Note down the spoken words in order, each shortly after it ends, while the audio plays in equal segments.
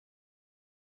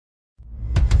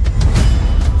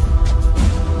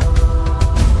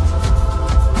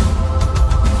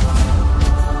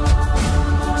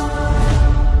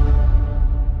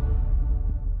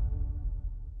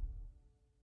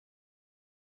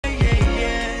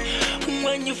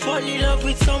When you fall in love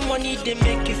with someone, they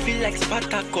make you feel like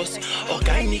Spartacus,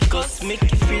 Organicus, make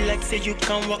you feel like say you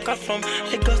can walk out from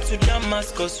Lagos to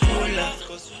Damascus. Hola.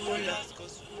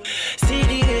 See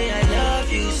the way I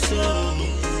love you so,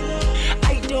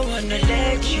 I don't wanna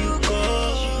let you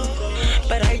go,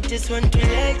 but I just want to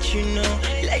let you know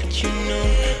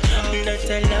that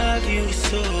I love you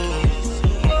so.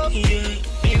 Yeah.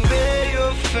 Beware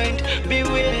your friend,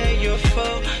 beware your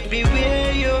foe,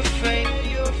 beware your friend.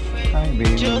 Hi,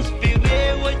 baby. Just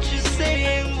beware what you say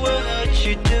and what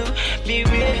you do.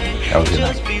 Beware,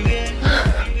 just beware.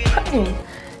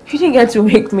 You didn't get to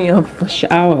wake me up for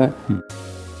shower.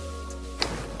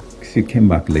 You came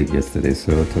back late yesterday,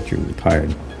 so I thought you were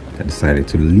tired. I decided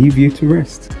to leave you to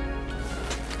rest.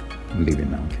 I'm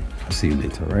leaving now. Okay. I'll see you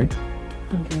later, right?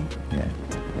 Okay. Yeah.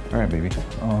 All right, baby.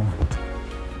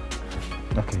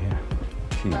 Okay, yeah.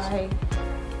 Cheers.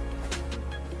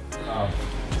 Bye.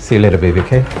 See you later, baby,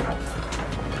 okay?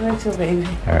 Later, baby.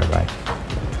 All right, bye.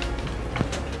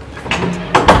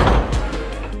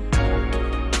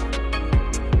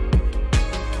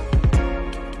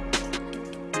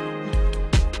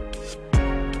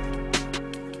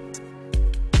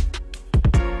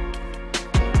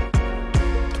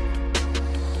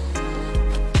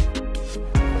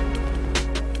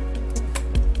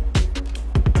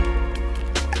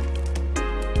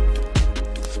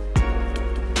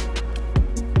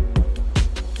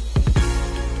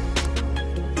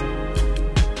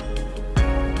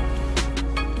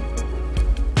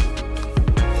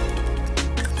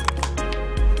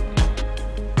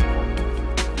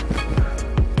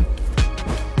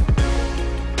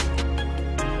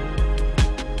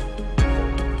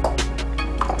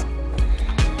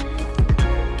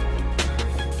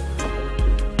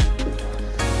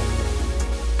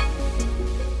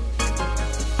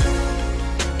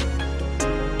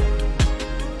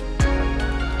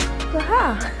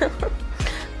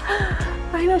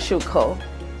 I know she'll call.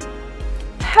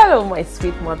 Hello, my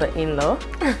sweet mother-in-law.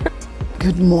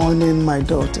 Good morning, my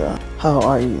daughter. How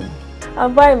are you?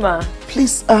 Bye, ma.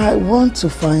 Please, I want to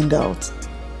find out,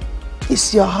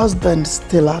 is your husband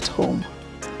still at home?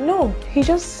 No, he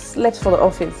just left for the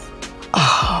office.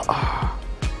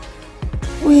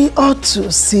 We ought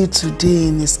to see today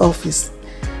in his office,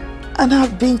 and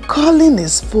I've been calling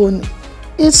his phone.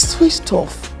 It's switched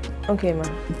off. Okay, ma.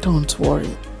 Don't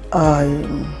worry.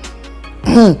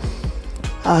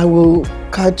 I will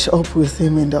catch up with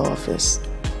him in the office.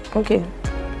 Okay.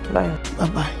 Bye.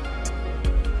 Bye-bye.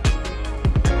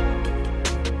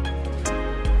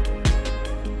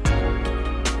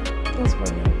 That's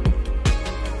fine.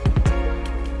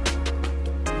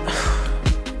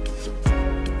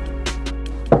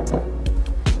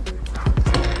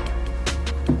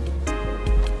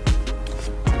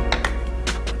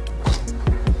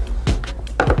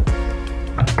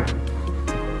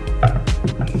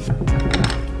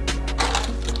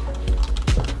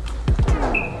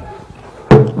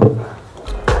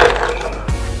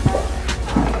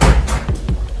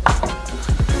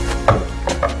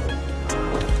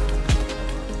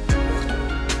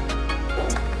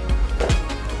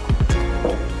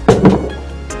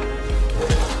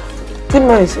 Good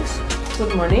morning, sis.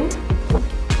 Good morning.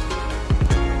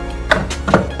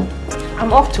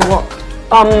 I'm off to work.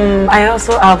 I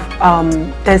also have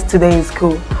test today in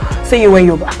school. See you when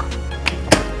you're back.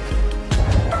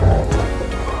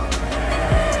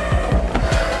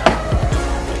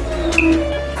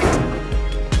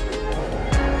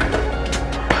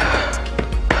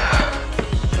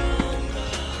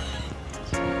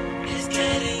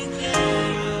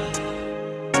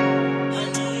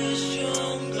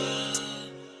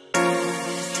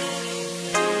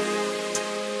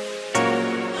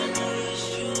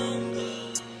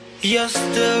 Your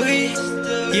story,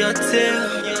 your tale,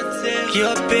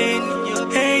 your pain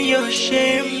and your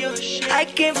shame. I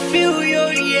can feel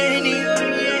your yearning,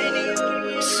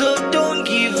 so don't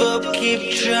give up,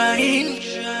 keep trying.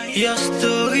 Your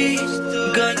story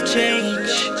gonna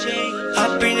change.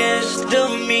 Happiness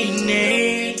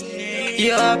dominate.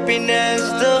 Your happiness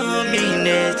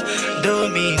dominate.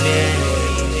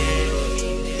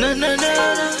 No, no, no,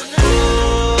 no.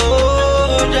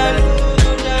 Oh, darling.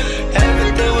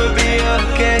 Everything will be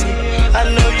okay. I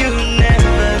know you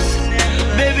nervous.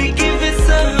 Baby, give it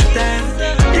some time.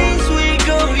 Things will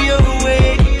go your way.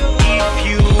 If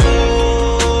you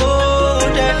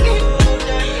hold on,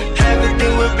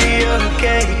 everything will be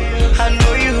okay. I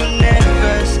know you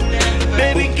nervous.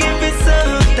 Baby, give it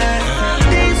some time.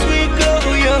 Things will go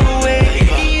your way.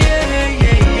 Yeah,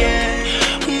 yeah,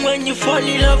 yeah. When you fall fall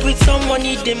in love with someone,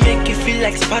 they make you feel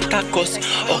like Spartacus,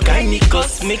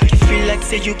 Organicus, make you feel like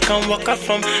say you can walk out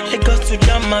from Lagos to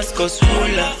Damascus.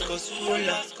 Hula.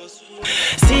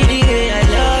 See the way I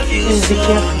love you so.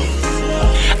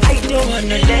 I don't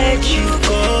wanna let you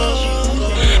go,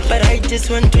 but I just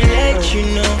want to let you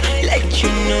know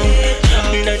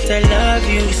that I love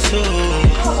you so.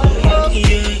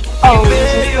 Yeah.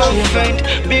 Beware your friend,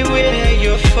 beware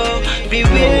your foe,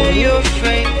 beware your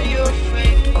friend.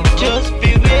 Just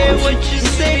beware what you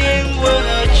say and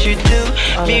what you do.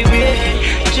 Beware,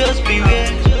 just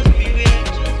beware.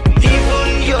 Even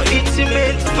your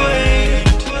intimate friend.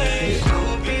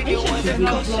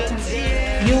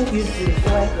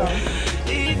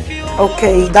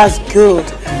 Okay, that's good.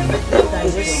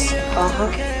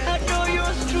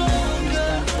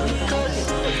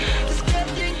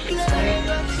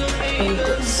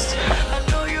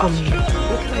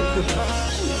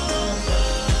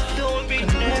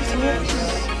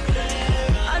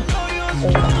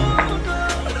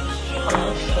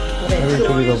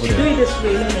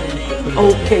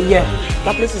 Okay, yeah.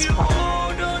 That place is fine.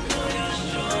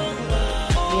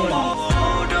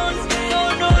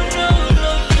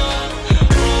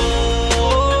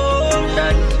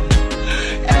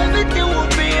 Everything will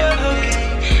be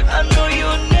okay. I know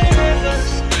you're nervous.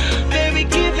 Baby,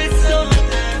 give it some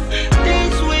time.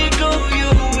 Things will go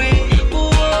your way.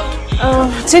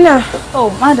 Tina. Oh,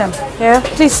 madam. Yeah,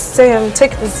 please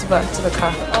take this back to the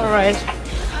car. All right.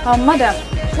 Madam,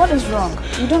 what is wrong?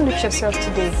 You don't look yourself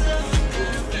today.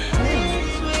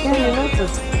 Yeah, you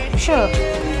noticed. Sure.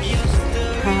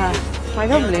 I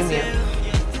don't blame you.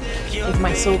 If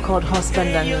my so-called husband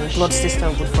and blood sister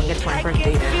would forget my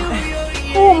birthday.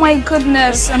 Oh my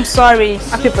goodness, I'm sorry.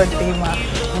 Happy birthday, ma.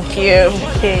 Thank you.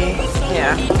 Okay.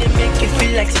 Yeah. They make you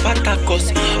feel like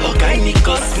Spartacus,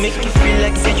 Organicus, make you feel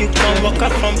like say you can walk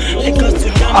out from Lagos to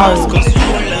Damascus.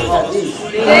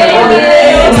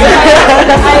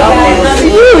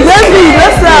 You, baby,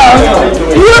 what's up?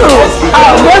 You,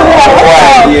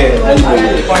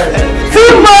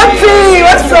 Timothy,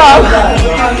 what's up?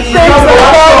 Thanks for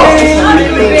coming.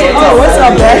 Oh, what's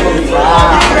up, man?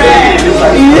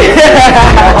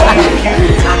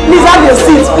 Please have your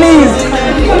seats, please.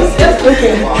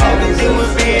 Okay.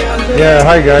 Yeah,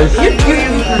 hi guys.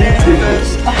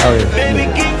 How are you?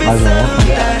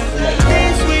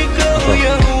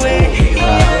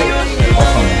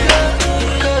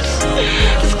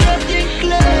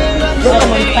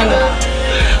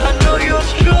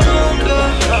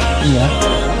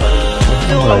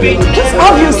 Just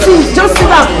have your seats. Just sit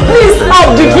down. Please,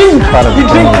 the drink. The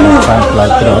drink,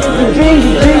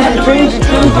 please.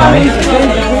 The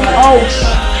drink. Ouch.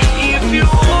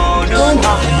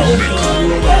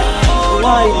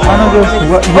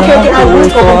 Okay, I will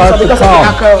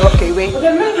open okay, wait.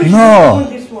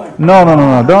 No,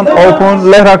 don't open,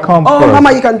 let her come first. Oh,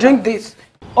 Mama, you can drink this.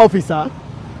 Officer,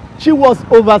 she was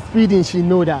overspeeding, she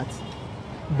know that.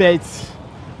 But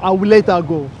I will let her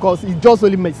go because it's just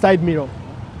only my side mirror.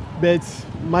 But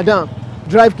madam,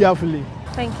 drive carefully.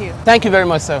 Thank you. Thank you very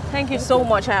much, sir. Thank you so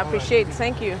much. I appreciate it.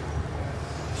 Thank you.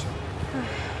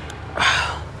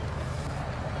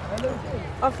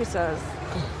 Officers,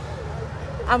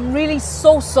 I'm really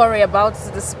so sorry about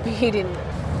the speeding.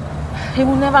 It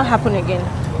will never happen again.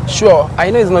 Sure,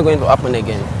 I know it's not going to happen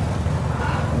again.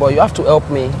 But you have to help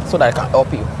me so that I can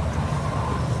help you.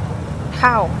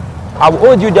 How? I will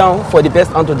hold you down for the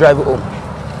best hand to drive you home.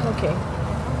 Okay.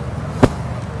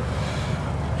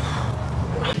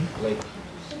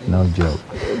 No joke.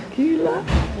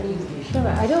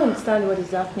 I don't understand what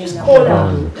is happening now.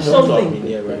 Something.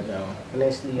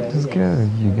 Just get it.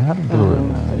 You gotta do it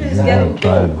now. You gotta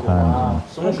try to find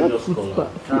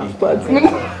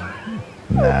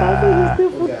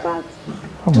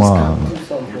Come on.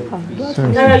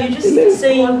 Nara, you just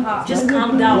saying, just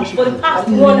calm down. For the past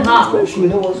 1 hour.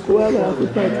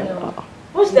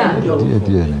 What's that?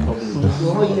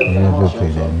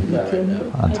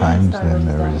 At times, then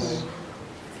there is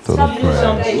total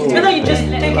prayer. Whether you just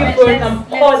take it for it and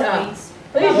call her.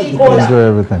 Let's do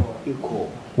everything.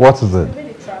 What is it?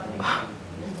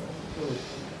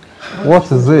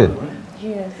 What is it?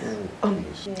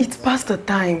 It's past the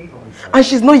time, and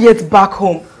she's not yet back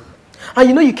home. And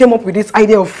you know you came up with this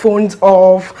idea of phones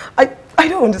off. I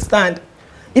don't understand.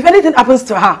 If anything happens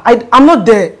to her, I'm not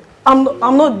there. I'm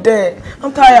not there.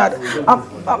 I'm tired.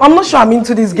 I'm not sure I'm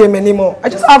into this game anymore. I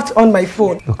just have to on my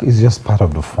phone. Look, it's just part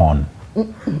of the fun.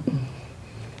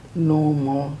 No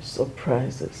more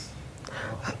surprises.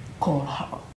 Call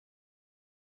her.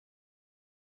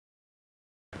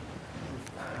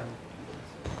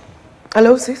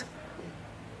 Hello, sis.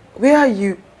 Where are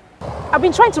you? I've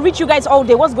been trying to reach you guys all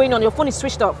day. What's going on? Your phone is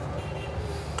switched off.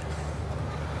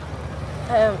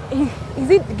 Is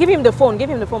it? Give him the phone. Give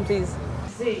him the phone, please.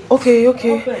 Okay.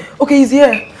 Okay, he's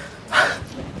here.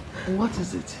 What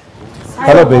is it?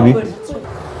 Hello, baby.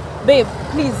 Babe,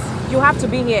 please, you have to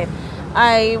be here.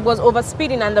 I was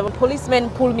overspeeding and the policemen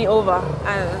pulled me over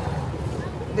and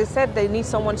they said they need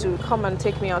someone to come and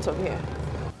take me out of here.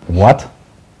 What?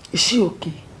 Is she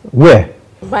okay? Where?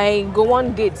 By Go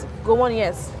On gate. Go On,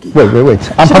 yes.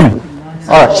 Wait. I'm coming.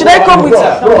 All right. Should I come with you?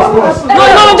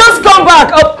 No, just come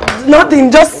back. Oh, nothing,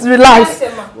 just relax.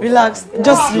 Relax,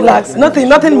 just relax. Nothing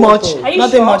much.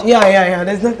 Nothing much. Yeah,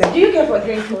 there's nothing. Do you care for a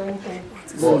drink or anything?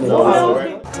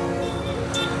 No.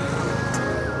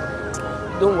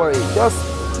 Don't worry, just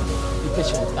be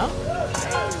patient, huh?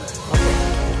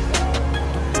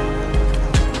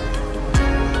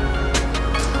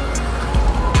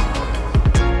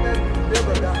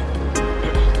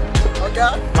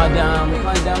 Okay.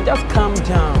 Madam, just calm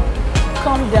down.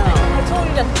 Calm down. I told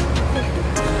you that.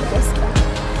 Just calm.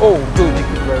 Oh, good. Thank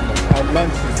you very much. I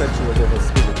learned she said she was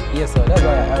overspeeding. Yes, sir. That's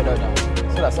why I held her down.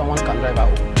 So that someone can drive her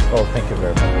home. Oh, thank you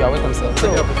very much. You are welcome, sir. So,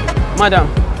 madam,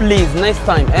 please, next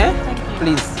time, eh? Thank you.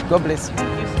 Please, God bless you.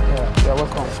 Thank you. Yeah, you are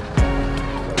welcome.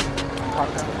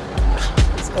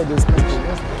 Let's go this place.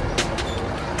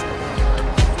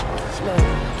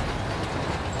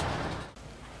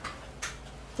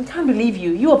 I can't believe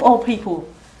you. You of all people.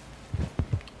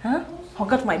 Huh?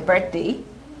 Forgot my birthday?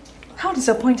 How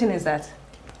disappointing is that?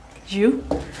 You?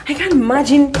 I can't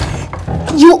imagine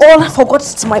you all forgot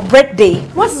it's my birthday.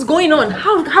 What is going on?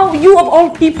 How you of all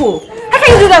people? How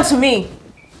can you do that to me?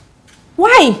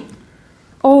 Why?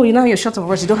 Oh, you know you're short of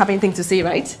words. You don't have anything to say,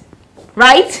 right?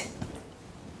 Right?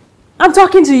 I'm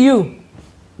talking to you.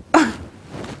 I'm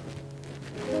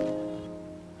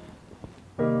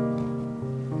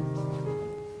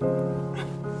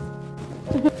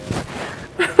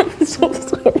so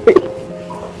sorry.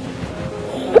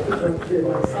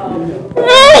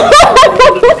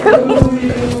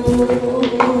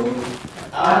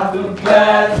 Happy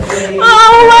birthday.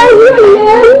 Oh my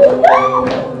goodness.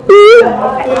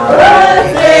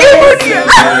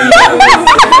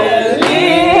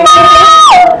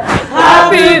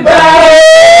 Happy birthday.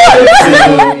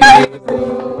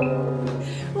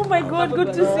 Oh my God, good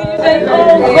to see you guys. Oh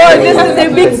God, this is a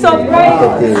big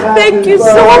surprise. Thank you so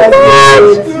much.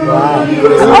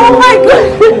 Oh my God.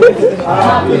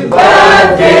 Happy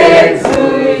birthday to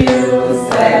you,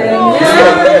 Selena.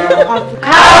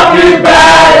 Happy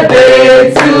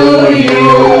birthday to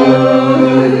you.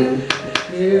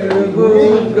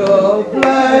 God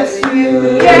bless you.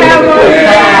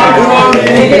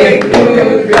 May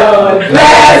good God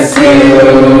bless you.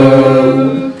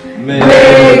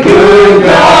 May good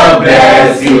God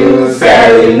bless you,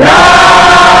 Selena.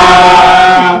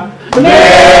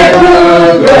 May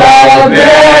good God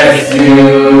bless you.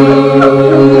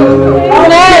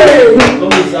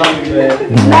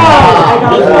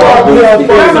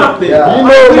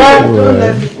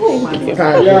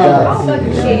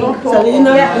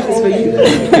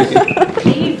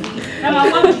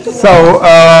 So,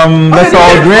 let's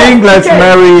all drink, let's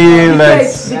marry,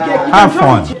 let's have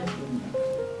fun. I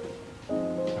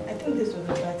think this will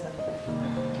be better.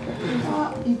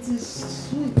 It is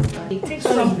sweet. It takes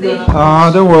something.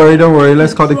 Don't worry,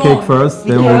 let's cut the cake first,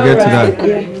 then we'll get to that.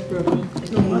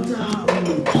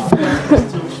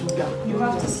 You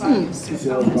have to sign.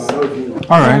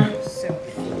 All right.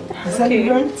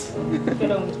 Celebrant.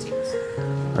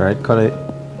 All right, cut it.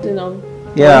 No.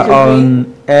 Yeah, on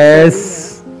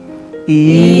S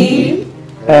E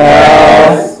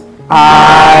L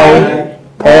I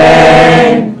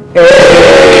N A.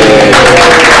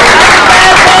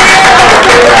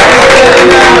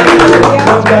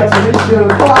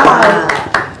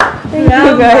 Thank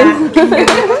you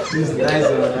guys.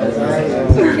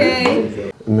 Okay.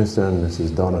 Mr. and Mrs.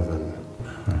 Donovan,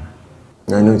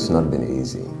 I know it's not been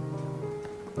easy,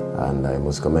 and I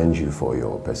must commend you for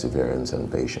your perseverance and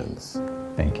patience.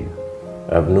 Thank you.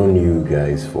 I've known you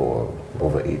guys for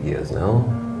over 8 years now,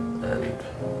 and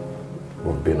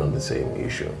we've been on the same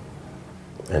issue,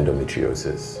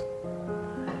 endometriosis.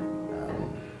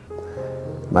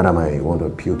 Madam, I want to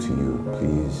appeal to you,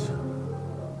 please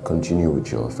continue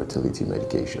with your fertility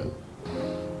medication.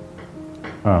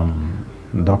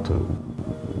 Doctor,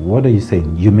 what are you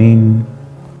saying? You mean?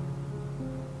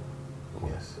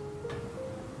 Yes.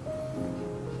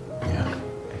 Yeah.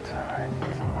 It's alright,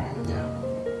 it's alright. Yeah.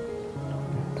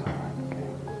 It's alright, okay.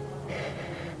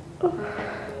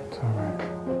 It's alright.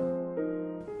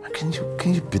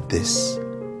 Can you beat this?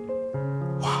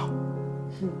 Wow.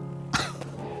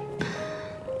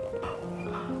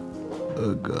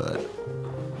 Oh God.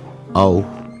 Oh.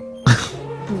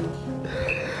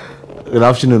 Good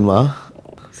afternoon, ma.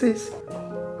 Sis,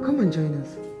 come and join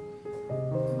us.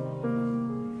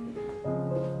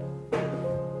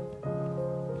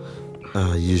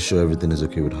 Are you sure everything is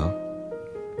okay with her?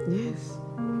 Yes.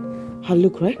 Her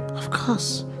look, right? Of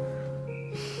course.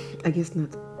 I guess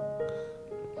not.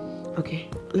 Okay,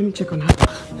 let me check on her.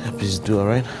 Yeah, please do,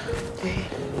 alright? Okay.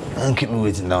 Don't keep me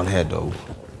waiting down here, though.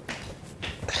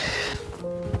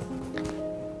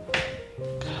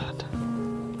 God.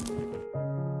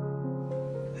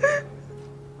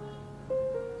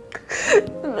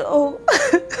 No.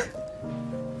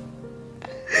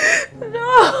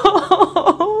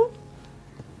 No.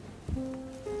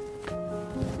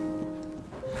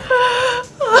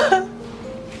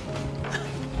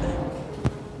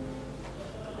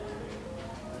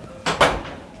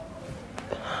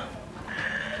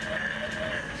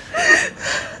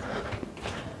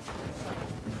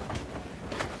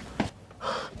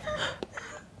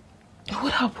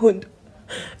 What happened?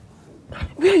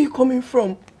 Where are you coming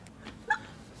from?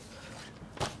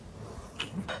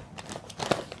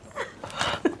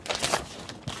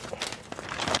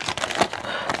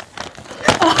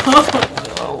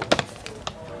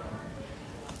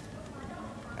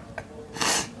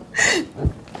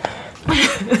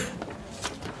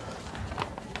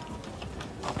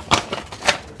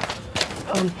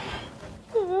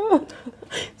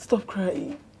 Stop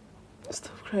crying.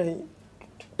 Stop crying.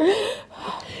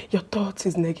 Your thoughts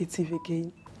is negative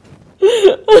again.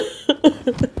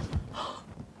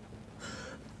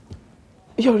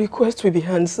 Your request will be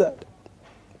answered.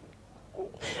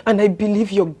 And I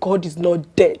believe your God is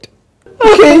not dead.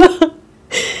 Okay?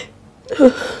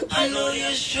 I know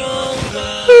you're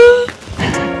stronger.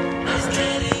 It's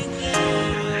getting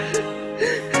clearer.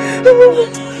 I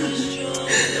know you're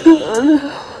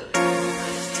stronger.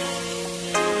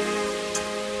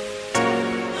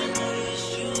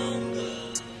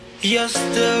 Your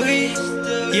story,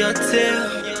 your tale,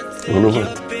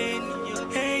 your pain,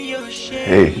 and your shame.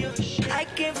 Hey, I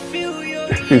can feel your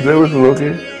is everything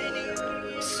okay?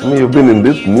 I mean, you've been in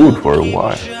this mood for a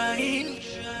while.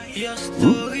 Yeah,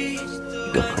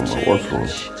 come on, what's wrong?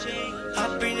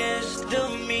 Happiness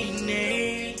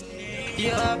dominate.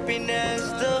 Your happiness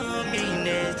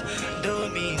dominate.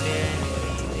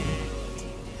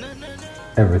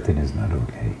 Everything is not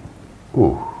okay.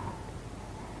 Ooh.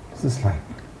 This is like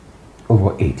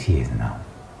over 8 years now.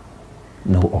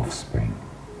 No offspring.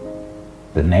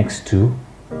 The next 2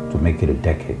 to make it a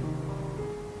decade.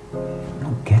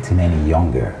 Not getting any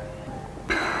younger.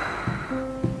 I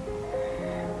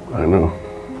know,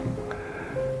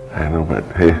 but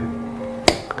hey,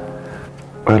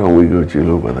 why don't we go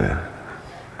chill over there?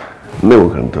 Then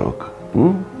we can talk.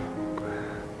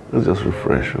 Let's just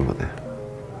refresh over there.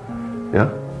 Yeah?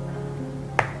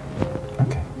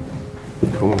 Okay.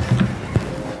 Come on.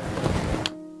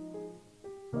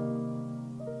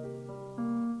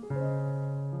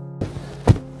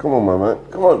 Come on, my man.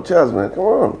 Come on, cheers, man. Come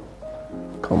on.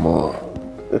 Come on.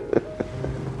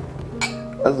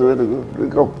 That's the way to go.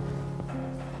 Drink up.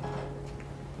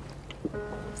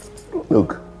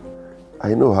 Look,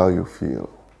 I know how you feel.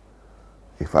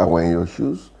 If I were in your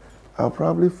shoes, I'll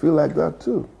probably feel like that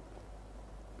too.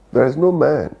 There is no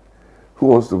man who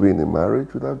wants to be in a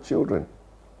marriage without children.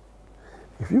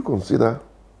 If you consider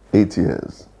 8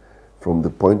 years from the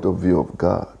point of view of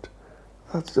God,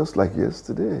 that's just like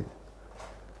yesterday.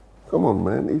 Come on,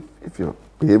 man. If you're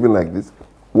behaving like this,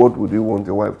 what would you want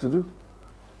your wife to do?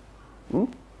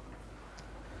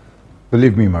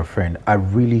 Believe me, my friend, I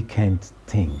really can't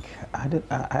think.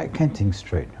 I can't think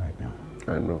straight right now.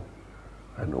 I know.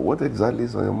 What exactly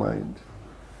is on your mind?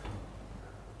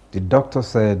 The doctor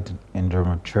said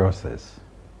endometriosis.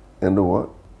 And what?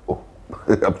 Oh,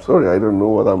 I'm sorry, I don't know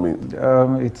what that means.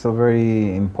 It's a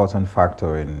very important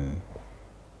factor in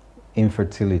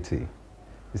infertility.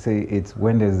 You see, it's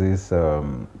when there's this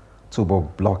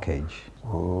tubal blockage.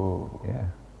 Oh. Yeah.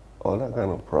 All that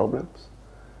kind of problems?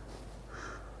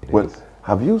 Well,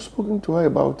 have you spoken to her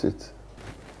about it?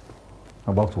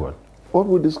 About what? What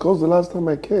we discussed the last time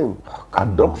I came.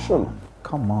 Adoption.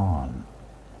 Come on.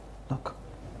 Look,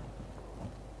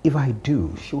 if I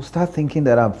do, she'll start thinking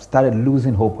that I've started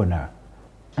losing hope on her.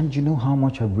 And you know how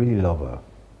much I really love her.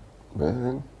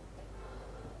 Man,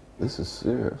 this is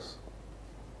serious.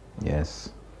 Yes.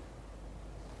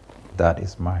 That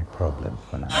is my problem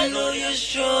for now. I know you're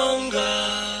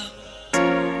stronger.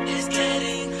 It's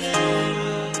getting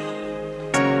clearer.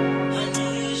 I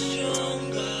know you're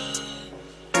stronger.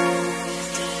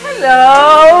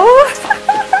 Hello.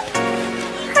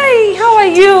 Hey, how are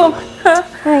you?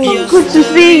 Hi. Good to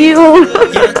see you.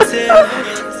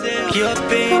 Your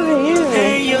pain,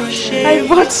 I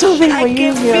bought something for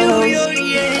you here.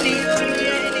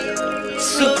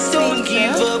 So don't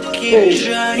give up, keep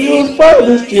trying. You spoil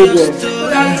these children.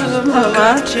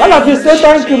 Mama. All of you say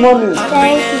thank you, mommy.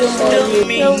 Thank you,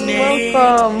 mommy. You're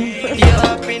welcome.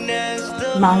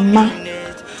 Mama,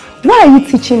 why are you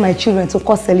teaching my children to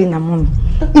call Selena mommy?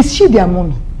 Is she their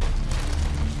mommy?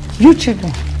 You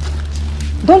children,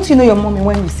 don't you know your mommy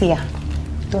when you see her?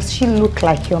 Does she look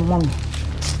like your mommy?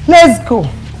 Let's go.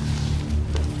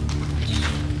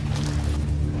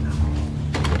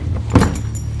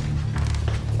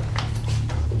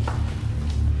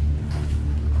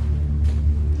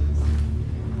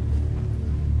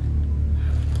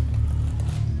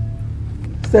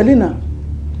 Selena,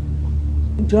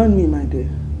 join me, my dear.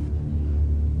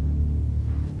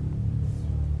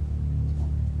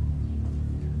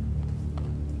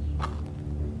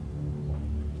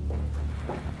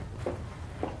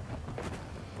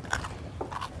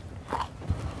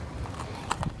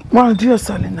 My dear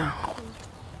Selena.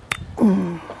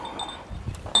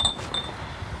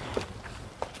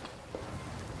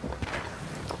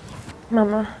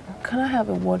 Mama, can I have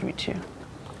a word with you?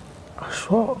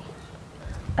 Sure.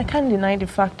 I can't deny the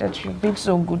fact that you've been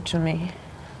so good to me.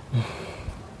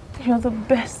 You're the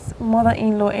best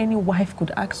mother-in-law any wife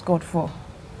could ask God for.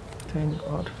 Thank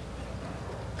God.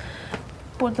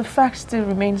 But the fact still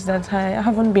remains that I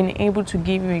haven't been able to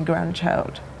give you a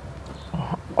grandchild.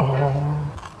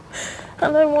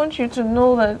 And I want you to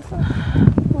know that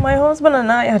my husband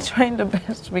and I are trying the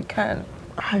best we can.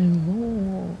 I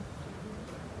know.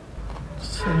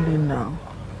 Selena,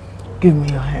 give me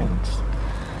your hands.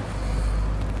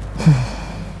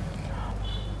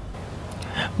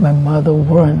 My mother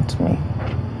warned me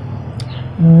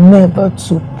never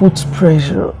to put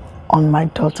pressure on my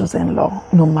daughters-in-law,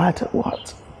 no matter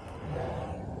what.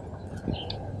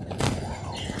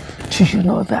 She should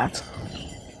know that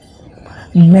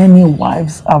many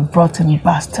wives have brought in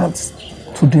bastards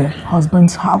to their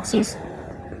husbands' houses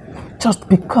just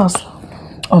because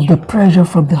of the pressure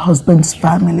from the husbands'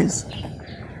 families.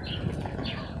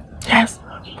 Yes.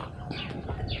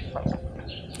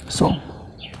 So,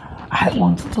 I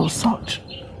want to do such.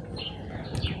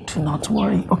 Do not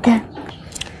worry, okay?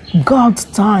 God's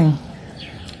time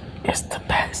is the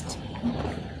best.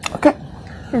 Okay?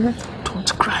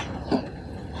 Don't cry.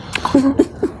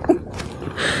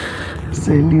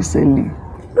 Silly.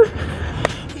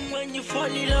 When you fall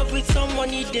in love with someone,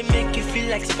 they make you feel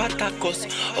like Spartacus,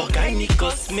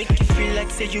 Organicus, make you feel like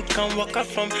say you can walk out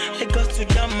from Lagos to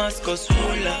Damascus.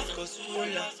 Hula.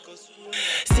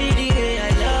 See the way I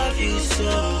love you so.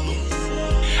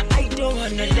 I don't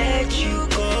wanna let you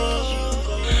go,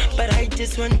 but I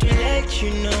just want to let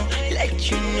you know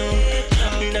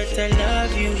that I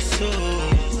love you so.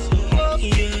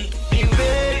 Yeah.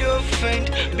 Beware your friend,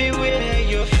 beware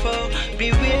your foe,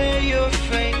 beware your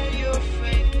friend.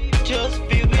 Just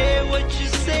beware what you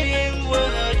say and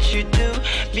what you do.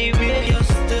 Beware your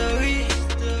story,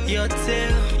 your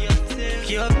tale,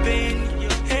 your pain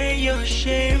and your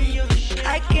shame.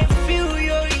 I can feel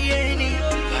your yearning.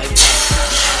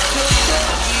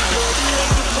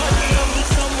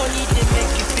 They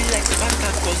make you feel like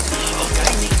Spartacus,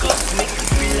 Organicus, make you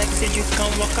feel like say you can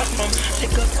walk up from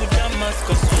Lagos to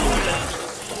Damascus.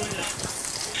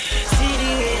 See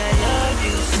the way I love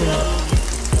you so.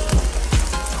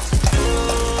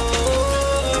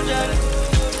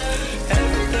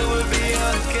 Everything will be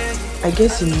okay. I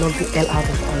guess you knocked the hell out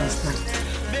of honest night.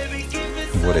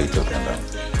 What are you talking about?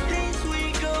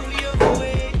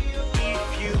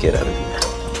 Get out of here.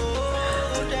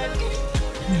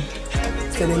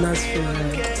 Selena's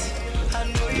favorite.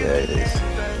 Yeah, it is.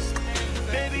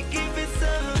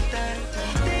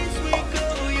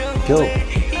 Go.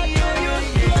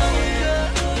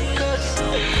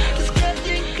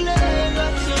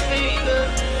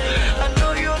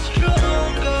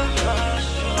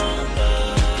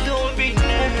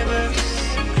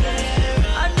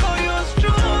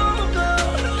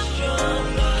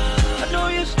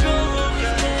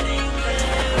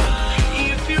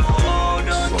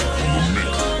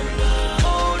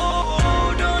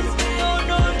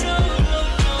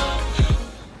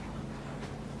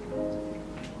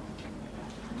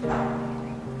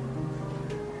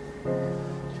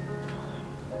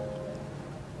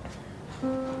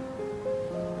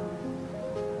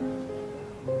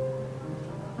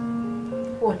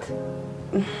 What?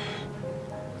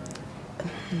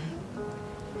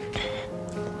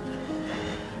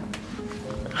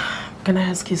 Can I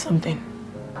ask you something?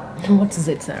 What is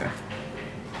it, Sarah?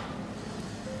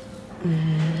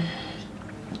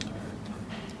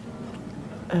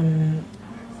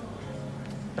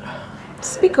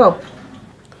 Speak up.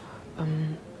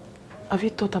 Have you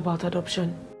thought about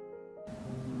adoption?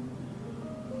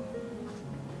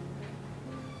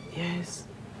 Yes.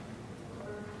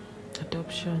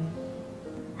 Adoption.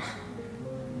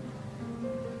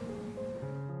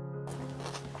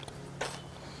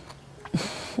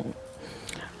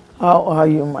 How are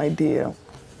you, my dear?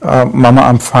 Mama,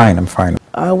 I'm fine, I'm fine.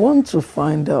 I want to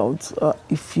find out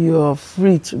if you are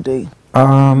free today.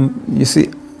 You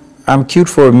see, I'm queued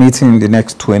for a meeting in the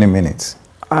next 20 minutes.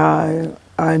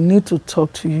 I need to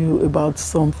talk to you about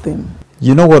something.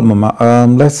 You know what, Mama?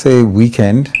 Let's say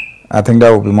weekend. I think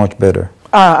that would be much better.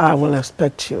 I will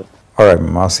expect you. All right,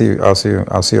 Mama. I'll see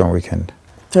you on weekend.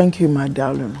 Thank you, my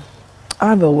darling.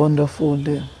 Have a wonderful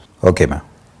day. Okay, ma.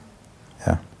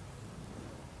 Yeah.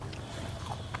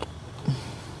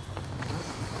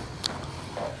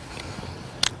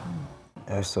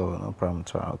 Yeah, so no problem.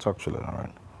 I'll talk to you later, all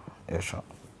right? Yeah, sure.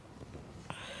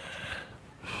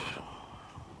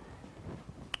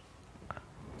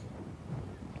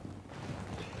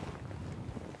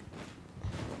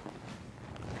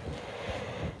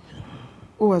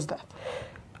 Who was that?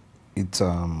 It's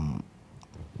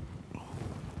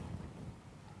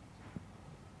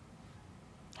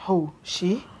Oh,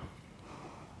 she?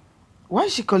 Why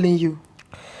is she calling you?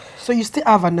 So you still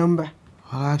have a number?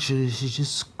 Well, actually, she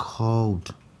just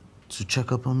called to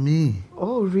check up on me.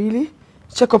 Oh, really?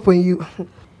 Check up on you.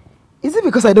 Is it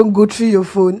because I don't go through your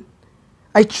phone?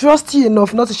 I trust you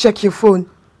enough not to check your phone.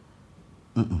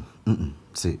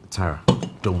 See, Tara,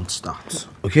 don't start,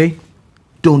 okay?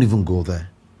 Don't even go there.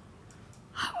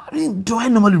 I mean, do I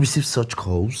normally receive such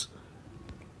calls?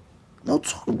 No,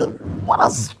 what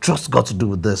has trust got to do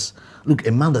with this? Look,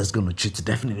 a man that's going to cheat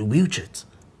definitely will cheat.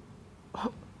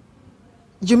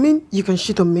 You mean you can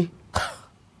shit on me?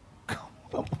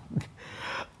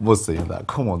 What's saying that?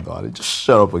 Come on, darling. Just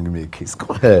shut up and give me a kiss.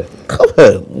 Come ahead. Come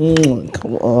ahead.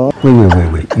 Come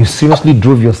on. Wait. You seriously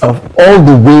drove yourself all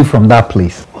the way from that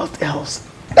place? What else?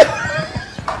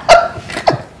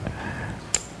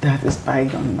 That is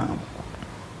bygone now.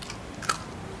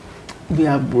 We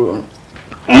are grown.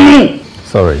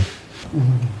 Sorry.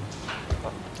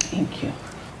 Thank you.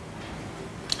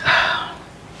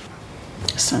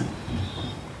 Son.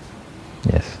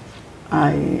 Yes.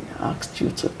 I asked you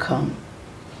to come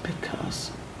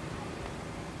because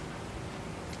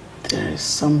there is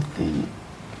something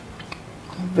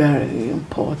very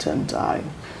important I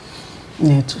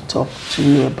need to talk to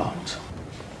you about.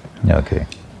 Okay.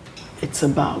 It's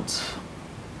about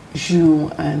you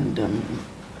and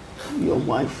your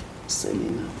wife,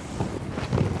 Selena.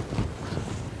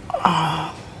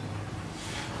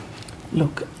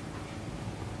 Look,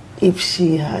 if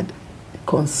she had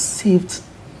conceived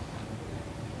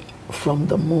from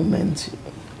the moment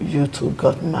you two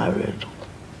got married,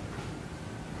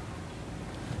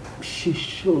 she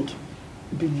should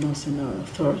be nursing her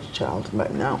third child by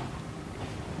now.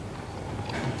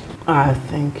 I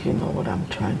think you know what I'm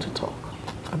trying to talk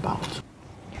about.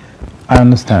 I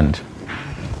understand.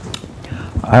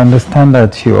 I understand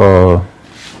that you're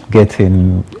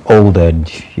getting old and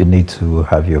you need to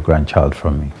have your grandchild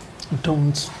from me.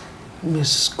 Don't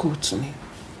misquote me.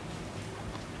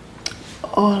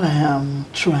 All I am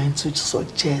trying to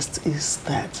suggest is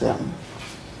that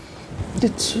the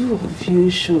two of you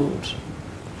should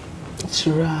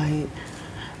try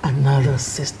another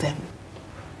system.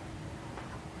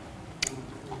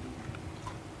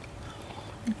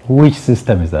 Which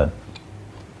system is that?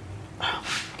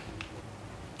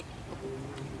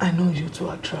 I know you two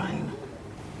are trying,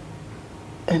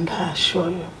 and I assure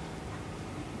you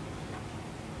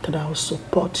that I will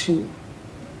support you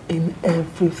in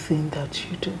everything that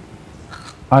you do.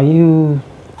 Are you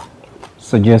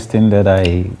suggesting that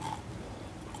I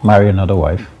marry another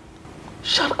wife?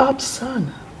 Shut up,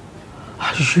 son.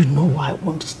 You know I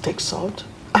won't take salt.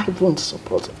 I won't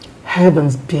support it.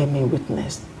 Heavens bear me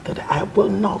witness that I will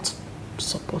not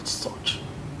support such.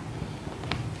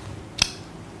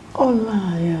 All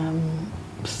I am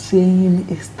saying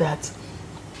is that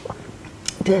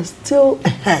there's still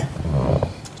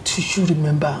do you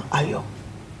remember Ayo,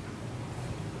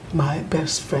 my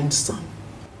best friend's son?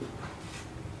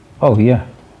 Oh yeah,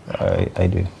 I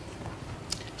do.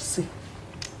 See,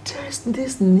 there's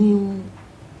this new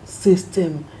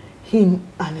system him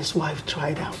and his wife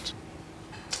tried out.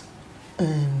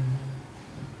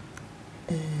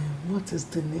 What is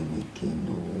the name again?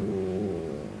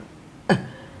 Oh,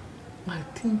 I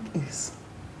think it's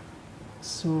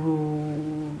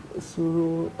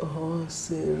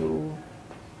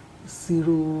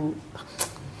Zero.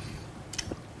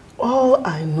 All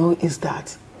I know is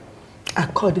that,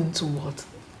 according to what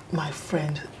my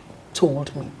friend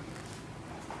told me,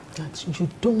 that you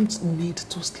don't need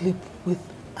to sleep with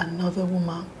another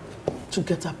woman to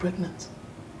get her pregnant.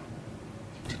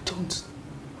 You don't.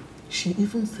 She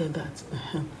even said that,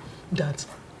 that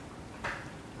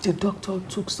the doctor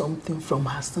took something from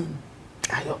her son,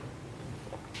 Ayo,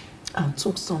 and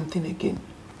took something again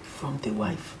from the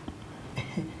wife.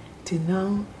 They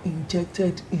now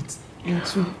injected it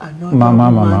into another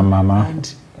woman. Mama.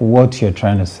 And what you're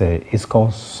trying to say is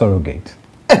called surrogate.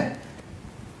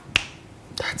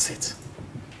 That's it.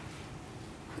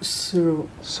 So,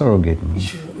 surrogate.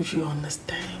 You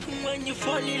understand? When you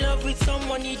fall in love with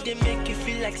someone, they make you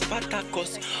feel like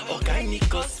Spartacus,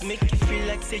 Organicus, make you feel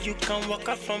like say you can walk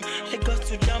out from Lagos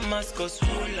to Damascus.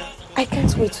 I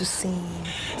can't wait to see him.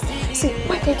 See,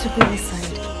 why can't you go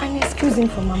inside and excuse him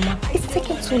for Mama? It's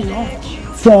taking too long.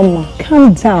 Selma,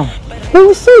 calm down. He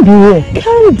will soon be here.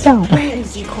 Calm down. Where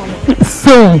is he coming?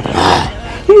 Soon.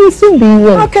 He will soon be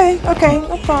here. Okay,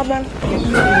 no problem.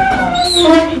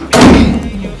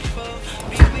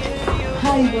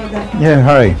 Hi, brother. Yeah,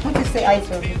 hi. What do you say hi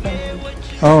to your friend?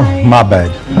 Oh, Hi. my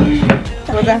bad.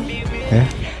 Brother, Yeah?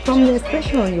 from the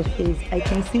expression on your face, I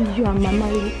can see you and Mama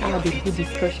really had a good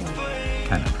discussion.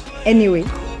 Anyway,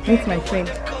 meet my friend,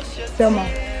 Selma.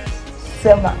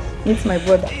 Selma, meet my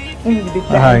brother. He will be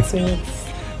dying to meet.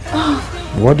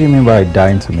 What do you mean by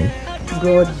dying to me?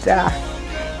 Brother,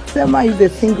 Selma is a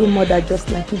single mother just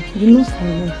like you. You know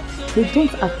someone, they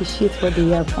don't appreciate what they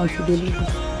have until they leave it.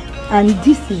 And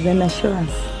this is an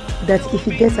assurance that if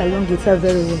you get along with her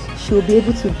very well, she will be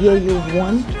able to bear you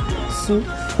 1, 2,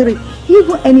 3,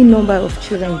 even any number of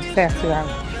children you desire to have.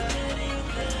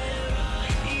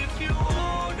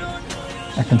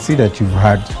 I can see that you've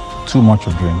had too much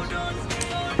of drinks.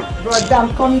 Brother,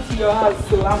 I'm coming to your house,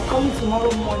 so I'm coming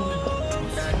tomorrow morning.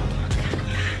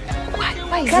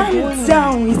 Why is Calm he going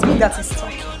down. It's me that is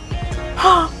talking.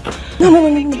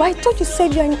 No. But I thought you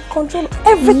said you're in control of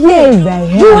everything. Yes, I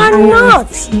am. You are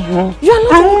not. You are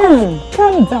not. I am.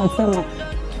 Calm down, Selma.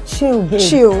 Chill, babe.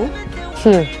 Chill.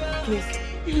 Please.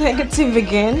 Negative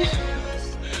again.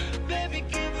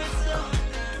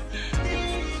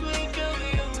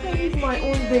 I need my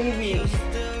own baby.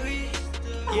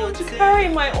 I want to carry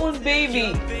my own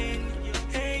baby.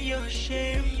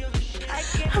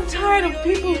 I'm tired of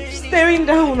people staring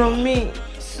down on me.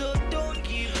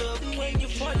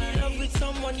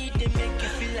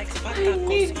 I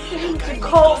need them to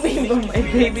call me by my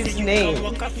baby's name.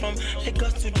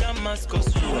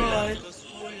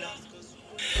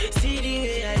 See the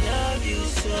way I love you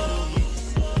so.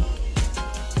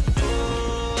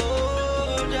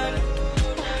 Oh, darling,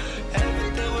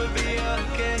 everything will be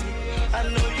okay. I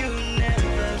know you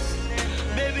nervous,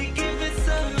 baby. Give it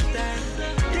some time.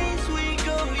 Things will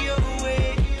go your way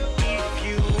if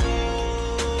you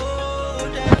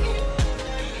hold on.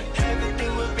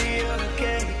 Everything will be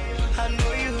okay. I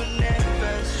know you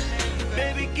nervous,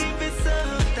 baby. Give it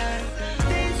some time.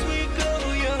 Things will go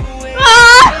your way.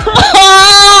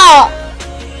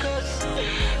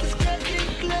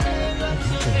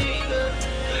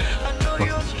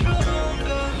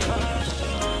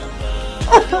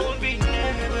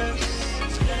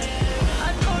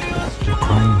 You're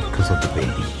crying because of the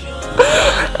baby.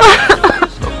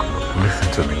 Look, listen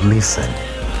to me. Listen.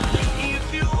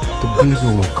 The baby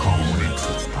will come when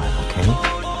it's time, okay?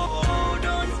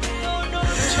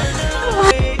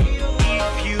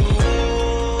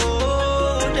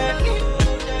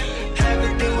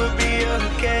 Everything will be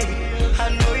okay. I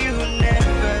know you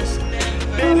nervous,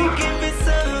 baby. Give it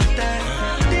some time.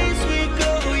 Things will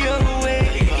go your way.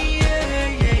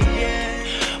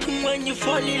 Yeah. When you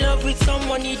fall in love with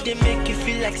someone, they make you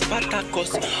feel like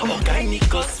Spartacus,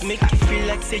 Organicus, make you feel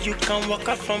like say you can walk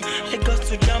out from Lagos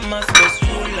to Damascus.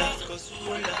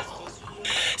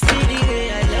 See the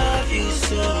way I love you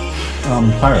so.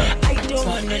 Clara. I don't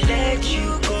wanna let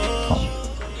you go.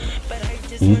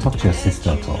 Did you talk to your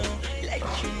sister at all?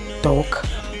 Talk?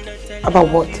 About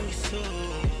what?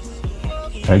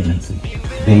 Pregnancy,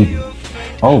 baby,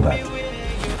 all that.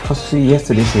 Because see,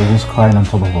 yesterday she was crying on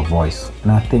top of her voice,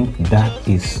 and I think that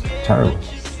is terrible.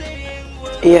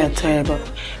 Yeah, terrible.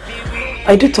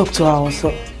 I do talk to her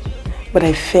also, but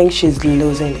I think she's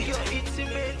losing it.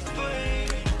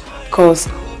 Because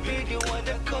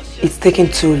it's taking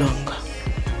too long.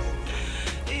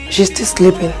 She's still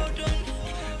sleeping.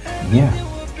 Yeah,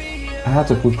 I had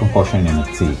to put concussion in the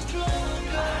tea.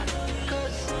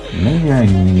 Maybe I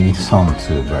need some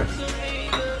too, but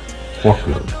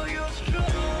workload.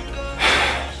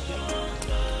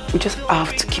 We just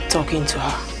have to keep talking to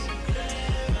her.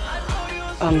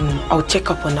 I'll check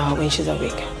up on her when she's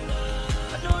awake.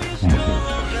 Thank you.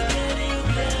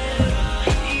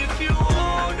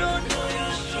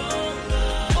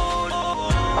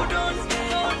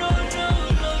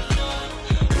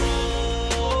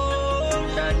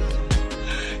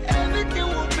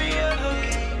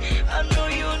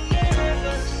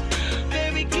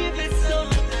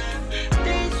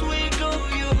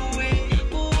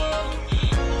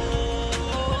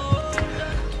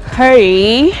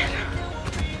 Hey.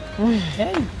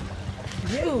 Hey.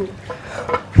 You.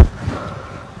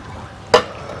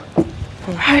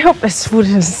 I hope this food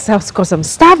is self because I'm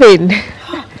starving.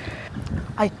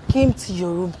 I came to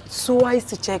your room twice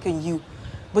to check on you,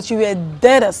 but you were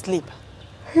dead asleep.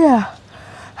 Yeah,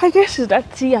 I guess it's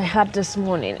that tea I had this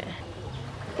morning.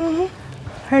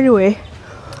 Anyway,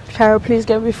 Carol, please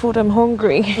get me food. I'm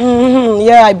hungry.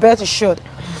 Yeah, I bet you should.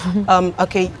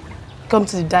 Okay, come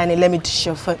to the dining. Let me dish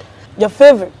your food. Your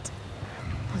favorite?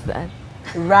 What's that?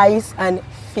 Rice and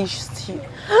fish stew.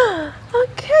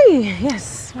 Okay,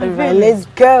 yes. All right, let's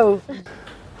go.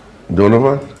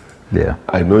 Donovan? Yeah.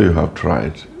 I know you have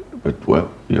tried, but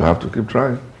well, you have to keep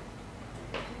trying.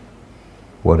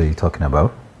 What are you talking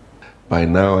about? By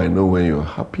now, I know when you're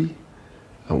happy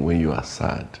and when you are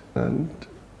sad. And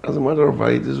as a matter of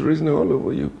fact, it is written all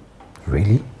over you.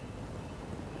 Really?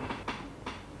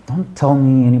 Don't tell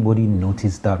me anybody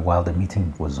noticed that while the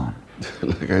meeting was on.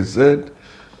 Like I said,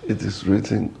 it is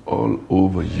written all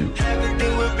over you.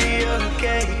 Everything will be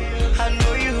okay. I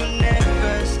know you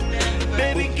nervous.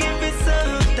 Baby, give it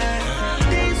some time.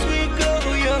 Things will go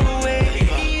your way.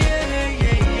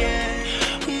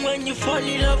 Yeah. When you fall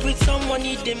in love with someone,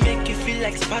 they make you feel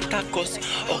like Spartacus.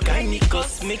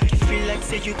 Organicus, make you feel like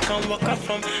say you can walk out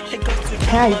from Lagos to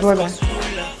Hi, brother.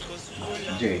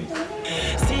 Jane.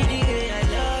 See the way I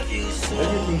love you so. What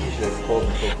do you think you should have called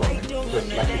before coming? Because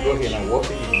like you go here and I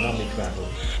walk in, you did not make travel.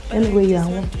 Anyway, you are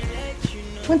home.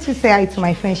 Won't you say hi to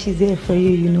my friend? She's here for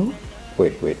you, you know.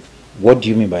 Wait. What do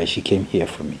you mean by she came here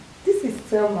for me? This is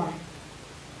Selma.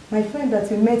 My friend that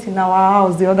we met in our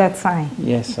house the other time.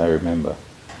 Yes, I remember.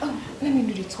 Oh, let me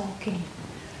do the talking.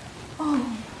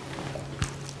 Oh.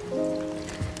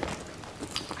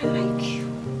 I like you.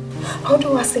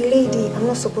 Although as a lady, I'm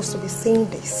not supposed to be saying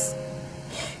this.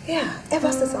 Yeah,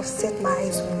 ever since I've set my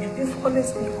eyes on you, you've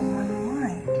always been on my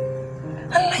mind.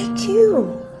 I like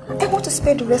you. I want to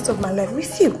spend the rest of my life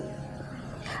with you.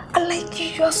 I like you.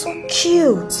 You are so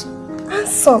cute.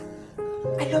 Handsome.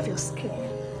 I love your skin.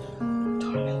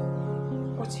 Darling,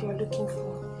 what you are looking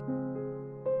for.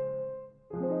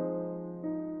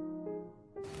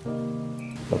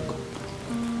 Look,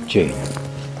 Jane,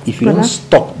 if you don't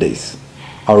stop this,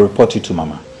 I'll report you to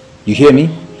Mama. You hear me?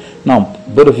 Now,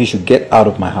 both of you should get out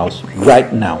of my house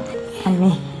right now.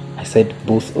 Me. I said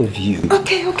both of you.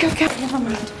 Okay. Never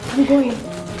mind. I'm going.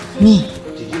 Me?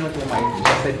 Did you not hear my...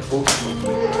 I said both of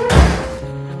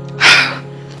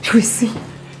you. We see.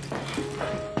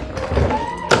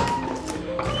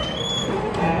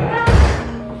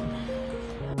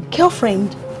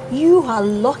 Girlfriend, you are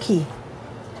lucky.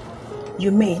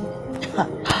 You mean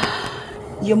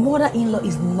your mother-in-law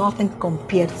is nothing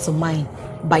compared to mine.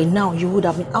 By now, you would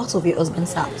have been out of your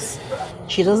husband's house.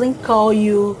 She doesn't call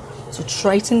you to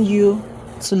threaten you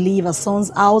to leave her son's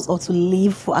house or to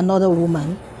leave for another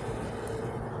woman.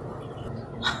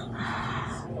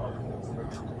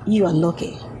 You are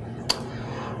lucky.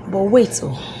 But wait,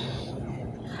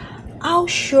 how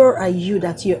sure are you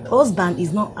that your husband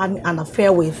is not having an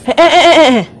affair with...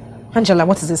 Hey. Angela,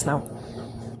 what is this now?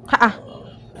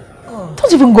 Oh.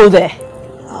 Don't even go there.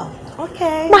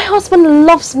 Okay. My husband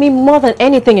loves me more than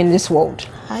anything in this world.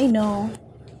 I know.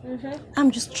 I'm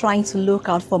just trying to look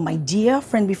out for my dear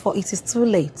friend before it is too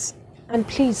late. And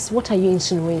please, what are you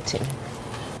insinuating?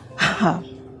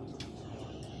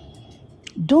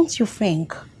 Don't you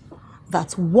think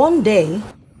that one day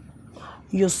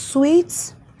your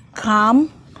sweet,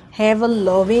 calm,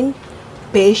 ever-loving,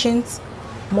 patient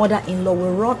mother-in-law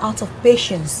will run out of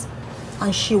patience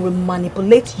and she will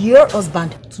manipulate your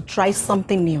husband to try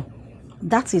something new?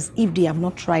 That is if they have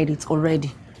not tried it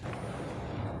already.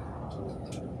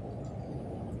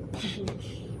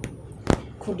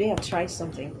 Could they have tried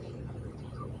something?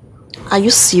 Are you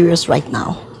serious right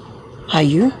now? Are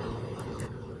you?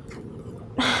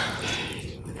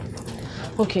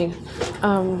 Okay.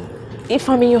 If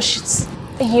I'm in your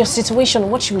situation,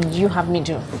 what should you have me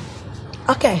do?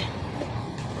 Okay.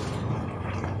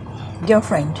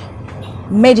 Girlfriend,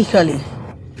 medically,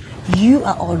 you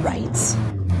are all right.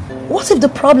 What if the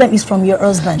problem is from your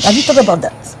husband? Have you thought about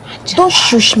that? Don't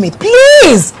shush me,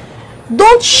 please!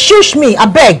 Don't shush me, I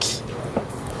beg.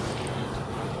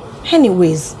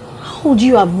 Anyways, how would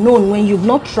you have known when you've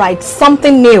not tried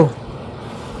something new?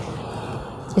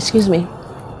 Excuse me.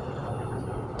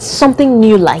 Something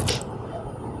new like?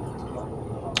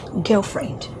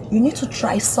 Girlfriend, you need to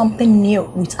try something new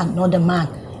with another man,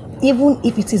 even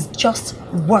if it is just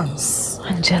once.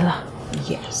 Angela.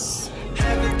 Yes.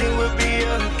 Everything will be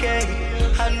okay.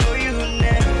 I know you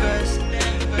nervous.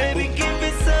 Baby, give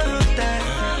it some time.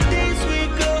 Things will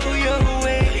go your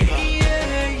way.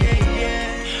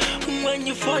 Yeah. When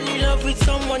you fall in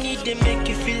someone need they make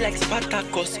you feel like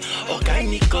Spartacus,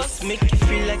 Organicus, make you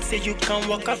feel like say you can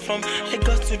walk out from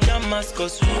Lagos to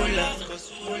Damascus, ruler.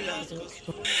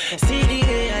 See the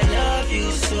way I love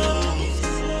you so.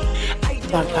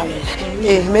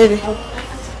 Hey, Mary.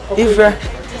 Ivra.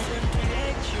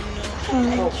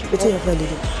 What's your friend?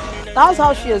 That's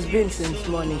how she has been since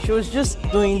morning. She was just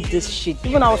doing this shit.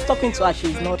 Even I was talking to her,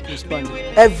 she's not responding.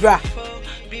 Evra.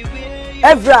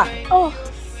 Evra. Oh,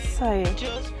 sorry.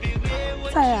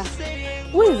 Sarah,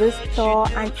 who is this tall,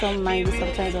 handsome man you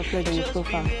sometimes upload on your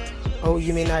profile? Oh,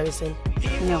 you mean Harrison?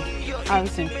 No,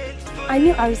 Harrison. I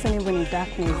knew Harrison even in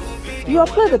darkness. You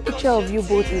uploaded a picture of you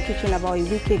both in the kitchen about a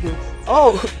week ago.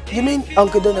 Oh, you mean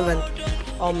Uncle Donovan?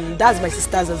 That's my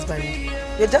sister's husband.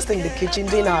 We're just in the kitchen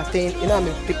doing our thing. You know, I'm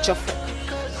a picture for.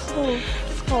 Oh,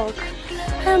 fuck.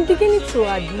 I'm beginning to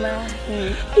admire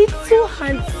him. He's so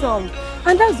handsome.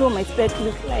 And that's what my spec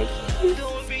looks like. He's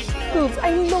cute.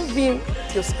 I love him.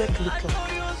 Your spec look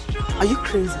like? Are you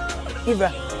crazy?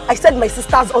 Eva, I said my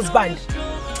sister's husband.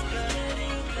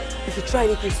 If you try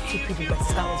anything stupid with my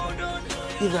sister's husband,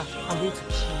 Eva, I'm going to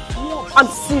kill you. I'm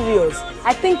serious.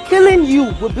 I think killing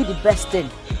you would be the best thing.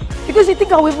 Because you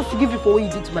think I will ever forgive you for what you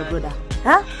did to my brother?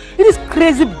 Huh? You this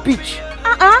crazy bitch.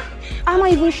 I'm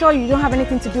not even sure you don't have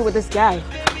anything to do with this guy.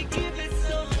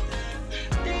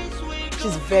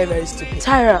 She's very, very stupid.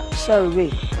 Tyra, sorry,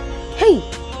 wait. Hey,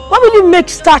 why will you make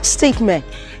such statement?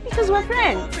 Because we're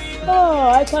friends. Oh,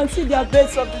 I can see their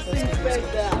beds of the same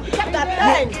feather. Get that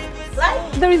pen,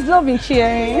 right? There is love in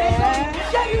sharing.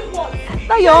 Sharing what?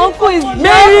 Now your uncle is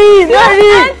Mary.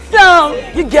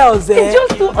 handsome. You girls, He's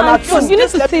just too handsome. You need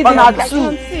to say on that. her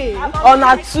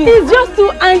two. He's just too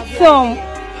handsome.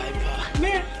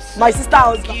 My sister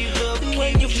husband.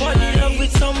 When you fall in love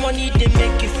with someone, they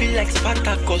make you feel like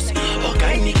Spartacus,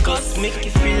 Organicus, make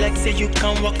you feel like say you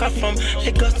can walk out from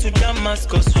Lagos to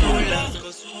Damascus, ruler.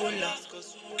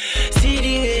 See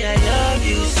the way I love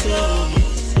you so.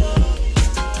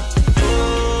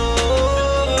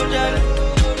 Oh, darling,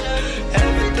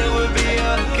 everything will be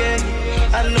okay.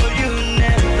 I know you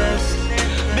nervous,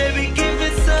 baby, give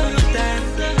it some time.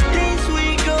 Things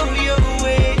will go your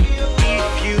way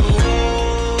if you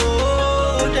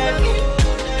hold that.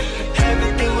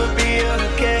 Everything will be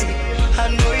okay. I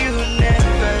know you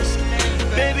nervous,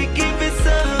 baby, give it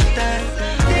some time.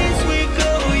 Things will go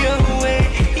your way.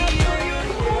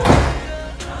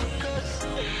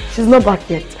 She's not back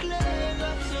yet.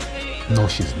 No,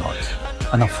 she's not.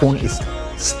 And her phone is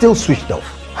still switched off.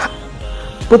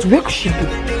 But where could she be?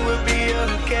 Everything will be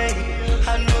okay.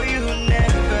 I know you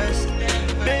nervous,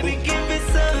 baby, give it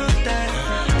some time.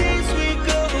 Things will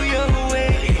go your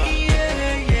way.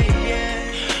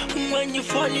 Yeah. When you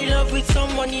fall in love with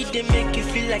someone, they make you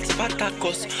feel like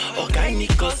Spartacus,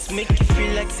 Organicus, make you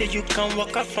feel like say you can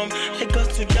walk out from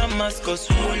Lagos to Damascus,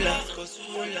 ruler.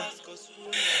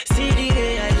 See the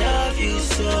way I love you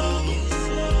so.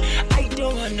 I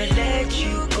don't wanna let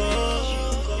you go,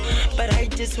 but I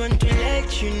just want to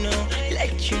let you know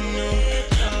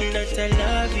that I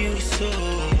love you so.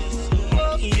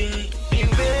 Yeah.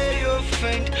 Beware your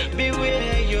friend,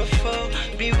 beware your foe,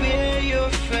 beware your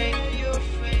friend.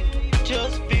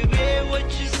 Just beware what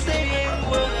you say and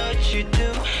what you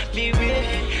do.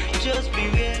 Beware, just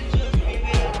beware.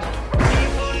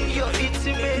 Even your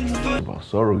intimate friend. About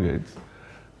surrogates,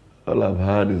 all I've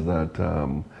heard is that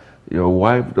your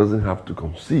wife doesn't have to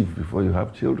conceive before you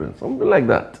have children, something like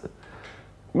that.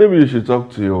 Maybe you should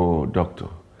talk to your doctor.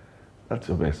 That's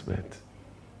your best bet.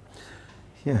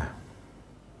 Yeah.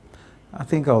 I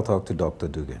think I'll talk to Dr.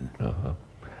 Dugan. I'm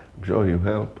sure he'll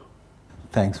help.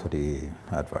 Thanks for the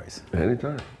advice.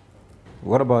 Anytime.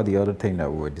 What about the other thing that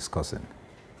we were discussing?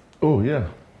 Oh, yeah.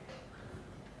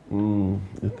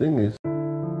 The thing is,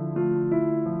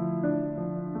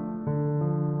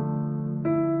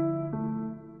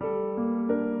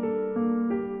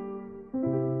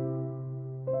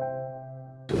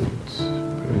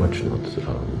 much not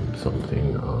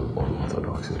something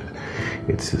unorthodox.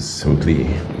 It's just simply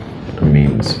a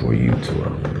means for you to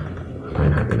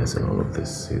find happiness in all of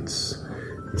this. It's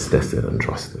tested and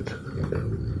trusted.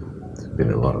 There's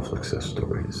been a lot of success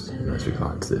stories as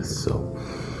regards this, so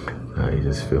I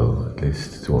just feel at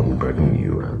least to unburden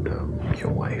you and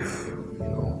your wife, you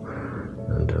know,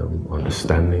 and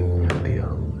understanding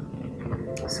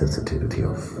the sensitivity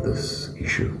of this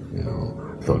issue, you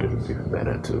know, thought it would be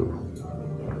better to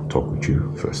talk with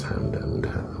you firsthand, and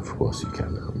of course you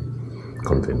can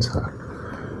convince her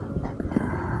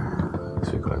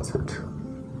as regards it.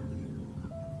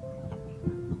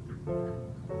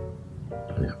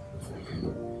 Yeah,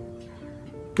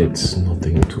 it's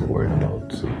nothing to worry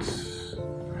about.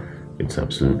 It's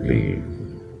absolutely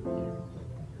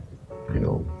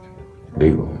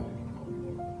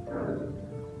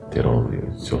They're all,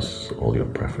 it's just all your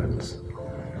preference.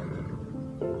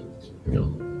 You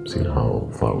know, seeing how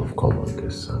far we've come on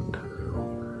this, and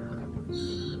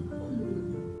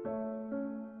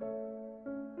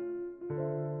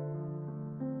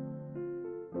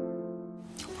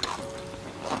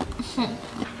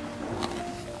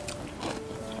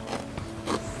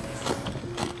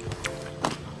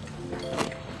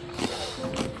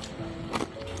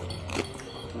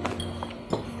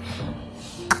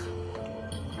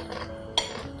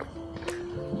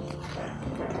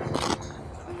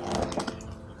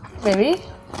Baby?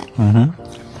 Mm-hmm.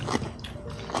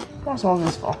 What's all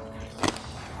this for?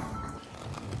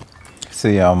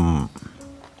 See,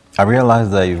 I realize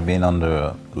that you've been under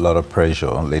a lot of pressure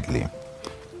lately.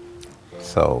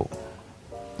 So,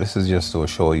 this is just to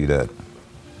assure you that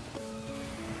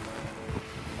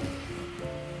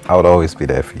I would always be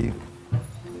there for you.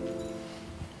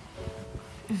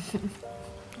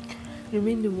 You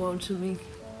mean the world to me.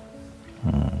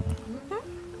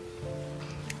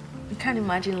 I can't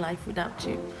imagine life without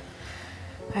you.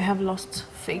 I have lost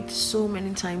faith so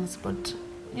many times, but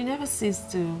you never cease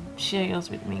to share yours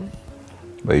with me.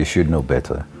 But you should know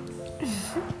better.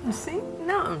 You see,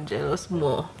 now I'm jealous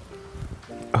more.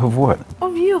 Of what?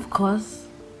 Of you, of course.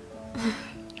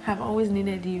 I've always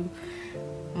needed you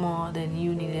more than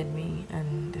you needed me,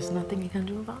 and there's nothing you can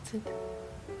do about it.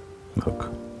 Look,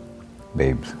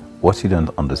 babes, what you don't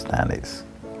understand is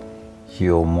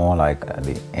you're more like at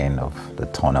the end of the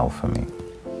tunnel for me.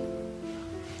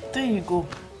 There you go.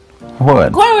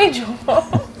 What? Go away, Joe.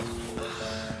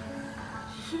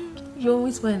 You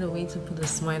always find a way to put a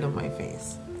smile on my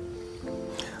face.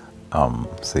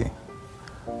 See,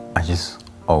 I just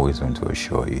always want to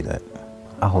assure you that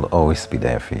I will always be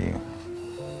there for you,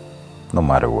 no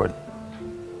matter what.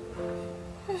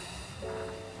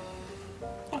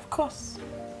 Of course.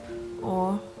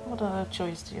 Or what other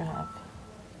choice do you have?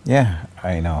 Yeah,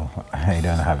 I know. I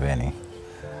don't have any.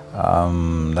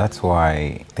 That's why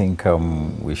I think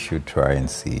we should try and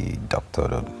see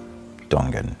Dr.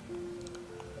 Dongan.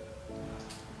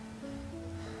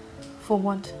 For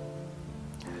what?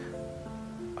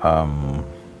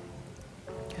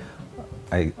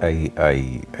 I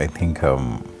think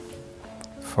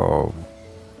for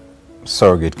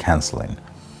surrogate counseling.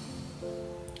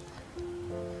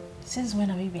 Since when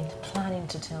have you been planning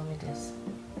to tell me this?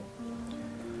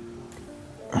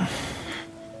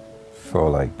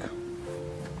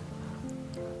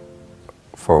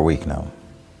 For a week now.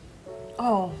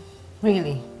 Oh,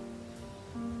 really?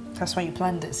 That's why you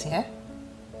planned this, yeah?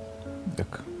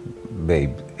 Look,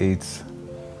 babe, it's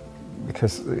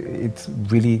because it's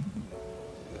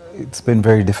been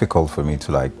very difficult for me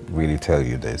to really tell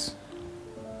you this.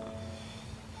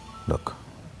 Look,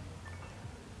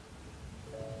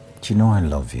 you know I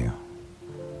love you,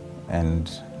 and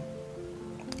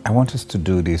I want us to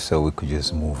do this so we could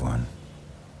just move on.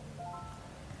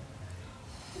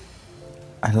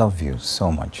 I love you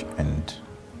so much, and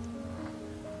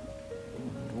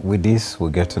with this we'll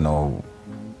get to know,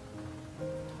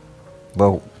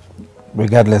 well,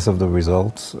 regardless of the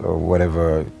results or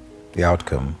whatever the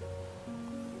outcome,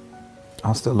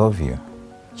 I'll still love you.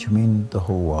 You mean the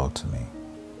whole world to me.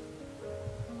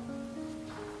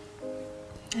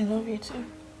 I love you too.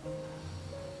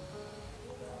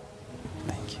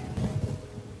 Thank you.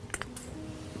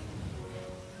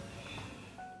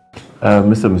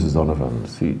 Mr. and Mrs. Donovan,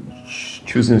 see,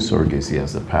 choosing surrogacy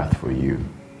as a path for you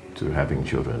to having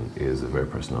children is a very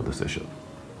personal decision.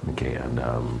 Okay, and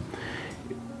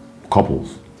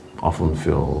couples often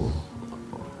feel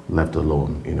left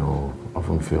alone,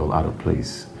 often feel out of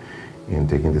place in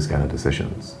taking this kind of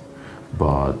decisions.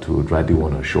 But we would really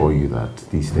want to assure you that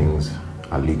these things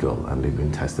are legal and they've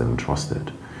been tested and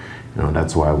trusted.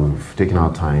 That's why we've taken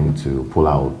our time to pull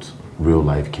out real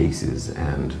life cases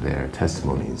and their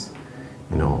testimonies,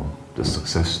 the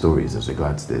success stories as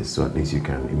regards this, so at least you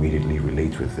can immediately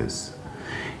relate with this.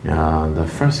 The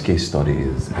first case study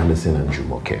is Anderson and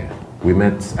Jumoke. We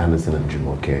met Anderson and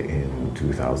Jumoke in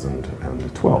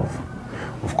 2012.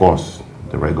 Of course,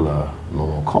 the regular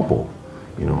normal couple,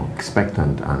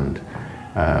 expectant, and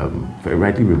if I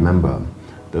rightly remember,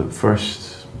 the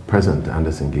first present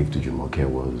Anderson gave to Jumoke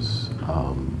was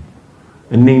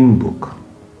a name book,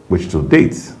 which to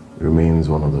date remains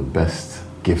one of the best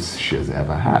gifts she has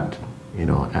ever had,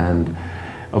 and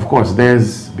of course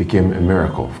theirs became a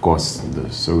miracle. Of course,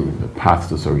 the path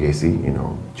to surrogacy,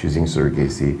 choosing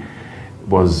surrogacy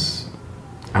was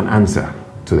an answer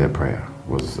to their prayer,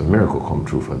 was a miracle come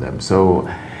true for them. So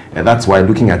that's why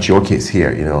looking at your case here,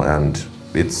 and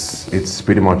it's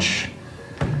pretty much,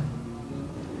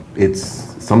 it's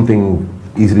something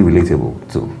easily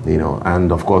relatable too, you know.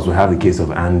 And of course, we have the case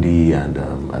of Andy and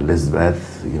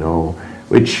Elizabeth, you know,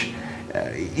 which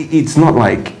it's not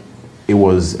like it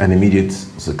was an immediate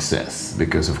success,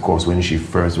 because of course when she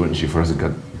first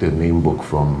got the name book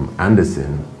from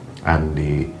Anderson, and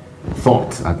they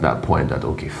thought at that point that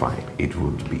okay, fine, it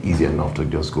would be easy enough to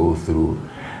just go through.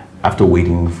 After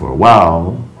waiting for a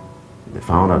while, they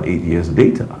found out 8 years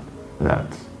later that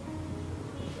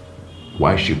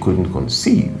why she couldn't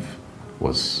conceive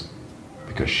was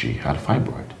because she had a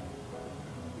fibroid,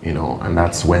 you know. And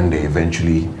that's when they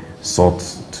eventually sought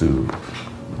to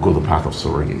go the path of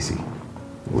surrogacy,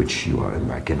 which you are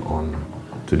embarking on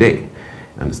today,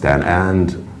 understand?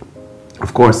 And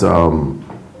of course,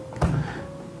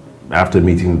 after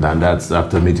meeting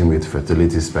with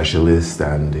fertility specialists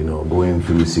and, you know, going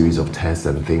through a series of tests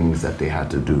and things that they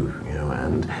had to do, you know.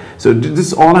 And so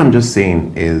this, all I'm just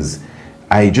saying is,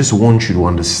 I just want you to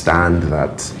understand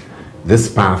that this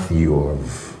path you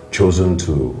have chosen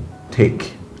to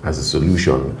take as a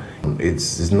solution,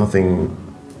 it's nothing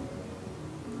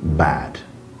bad,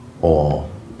 or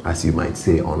as you might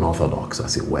say, unorthodox,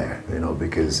 as it were, you know,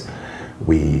 because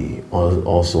we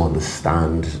also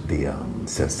understand the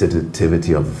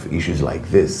sensitivity of issues like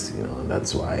this, you know, and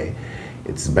that's why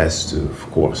it's best to,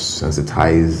 of course,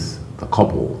 sensitize the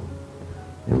couple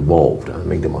involved and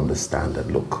make them understand that,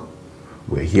 look,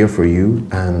 we're here for you,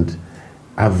 and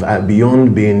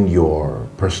beyond being your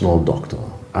personal doctor,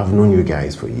 I've known you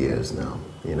guys for years now,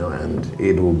 you know, and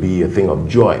it will be a thing of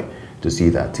joy to see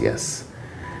that, yes,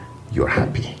 you're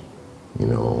happy, you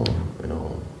know,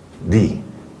 D,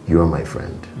 you're my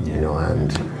friend, you know,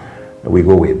 and we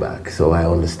go way back, so I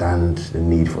understand the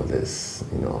need for this,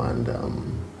 you know. And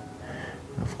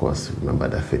of course, remember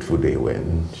that fateful day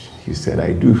when you said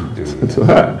I do to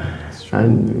her,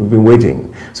 and we've been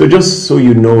waiting. So just so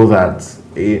you know that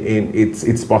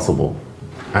it's possible,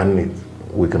 and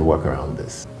we can work around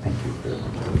this. Thank you very much.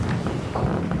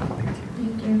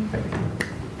 Thank you.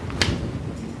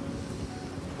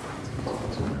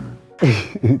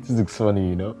 It looks funny,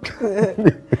 you know.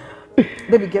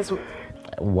 Baby, guess what?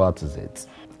 What is it?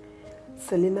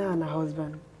 Selena and her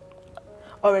husband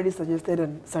already suggested a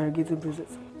surrogacy visit.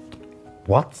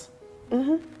 What?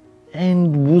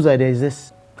 And whose idea is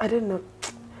this? I don't know,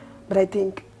 but I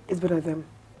think it's better than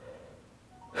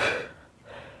them.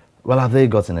 Well, have they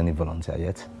gotten any volunteer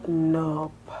yet?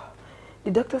 Nope.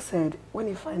 The doctor said when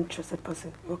you find a trusted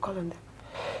person, we'll call on them.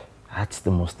 That's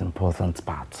the most important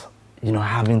part. You know,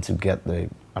 having to get a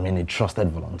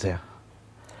trusted volunteer.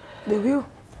 They will.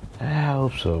 I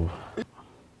hope so.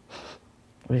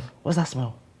 Wait, what's that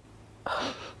smell?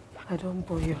 I don't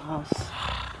bore your house.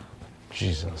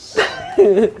 Jesus.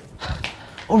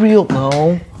 Hurry up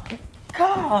now.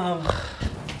 Come.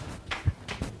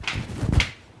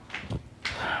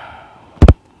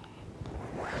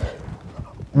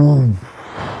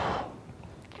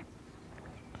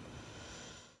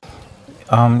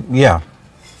 Yeah.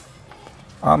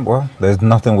 Well, there's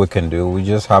nothing we can do. We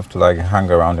just have to like hang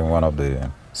around in one of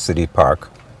the city park.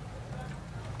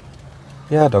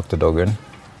 Yeah, Dr. Dogan.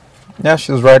 Yeah,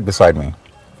 she's right beside me.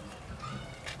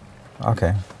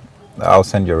 Okay. I'll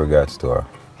send your regards to her.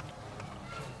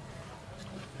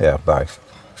 Yeah, bye.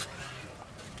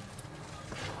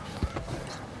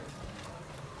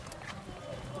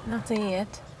 Nothing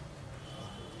yet.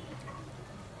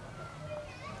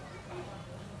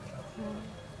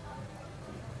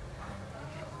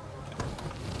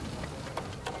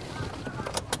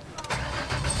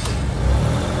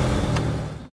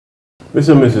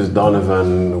 Mr. and Mrs.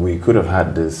 Donovan, we could have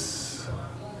had this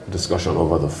discussion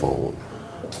over the phone,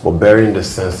 but bearing the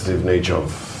sensitive nature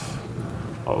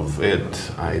of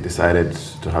it, I decided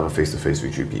to have a face-to-face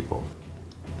with you people.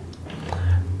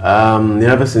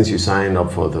 Ever since you signed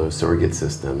up for the surrogate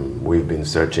system, we've been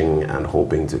searching and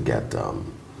hoping to get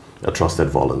a trusted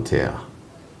volunteer,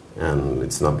 and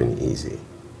it's not been easy.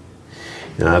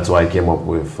 You know, that's why I came up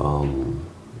with an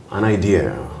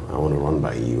idea I want to run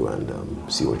by you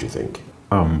and see what you think.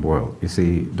 Well, you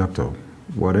see, Doctor,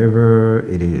 whatever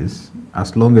it is,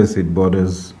 as long as it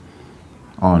borders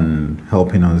on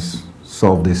helping us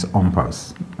solve this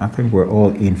impasse, I think we're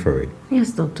all in for it.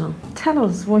 Yes, Doctor. Tell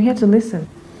us. We're here to listen.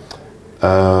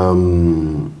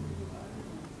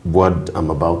 What I'm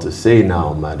about to say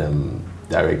now, madam,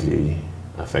 directly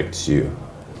affects you.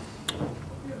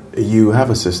 You have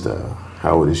a sister.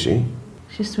 How old is she?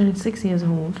 She's 26 years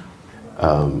old.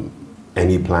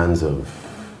 Any plans of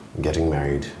getting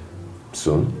married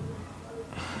soon?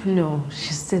 No,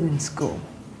 she's still in school.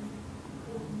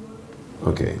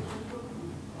 Okay.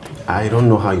 I don't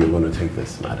know how you're going to take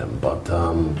this, madam, but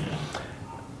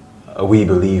we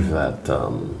believe that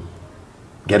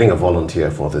getting a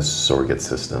volunteer for this surrogate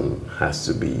system has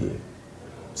to be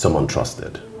someone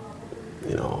trusted.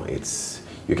 You know,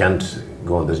 you can't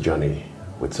go on this journey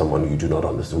with someone you do not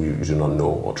understand, you do not know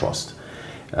or trust.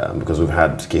 Because we've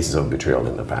had cases of betrayal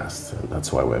in the past, and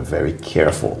that's why we're very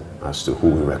careful as to who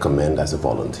we recommend as a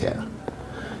volunteer.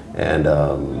 And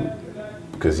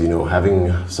because, you know,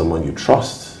 having someone you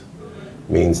trust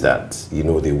means that, you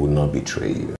know, they will not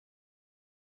betray you.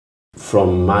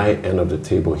 From my end of the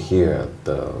table here,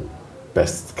 the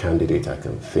best candidate I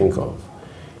can think of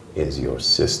is your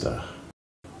sister.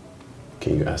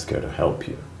 Can you ask her to help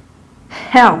you?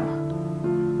 Help?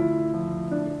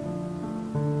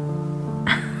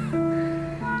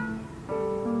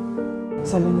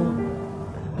 Selena,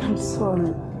 I'm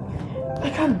sorry. I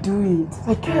can't do it.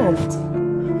 I can't.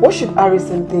 What should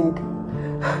Harrison think?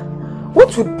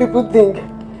 What would people think?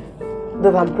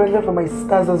 That I'm pregnant for my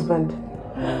sister's husband?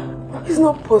 It's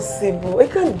not possible. I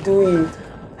can't do it.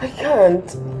 I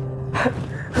can't.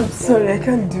 I'm sorry, I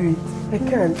can't do it. I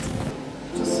can't.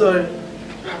 I'm sorry.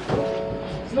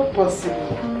 It's not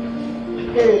possible.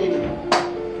 Hey.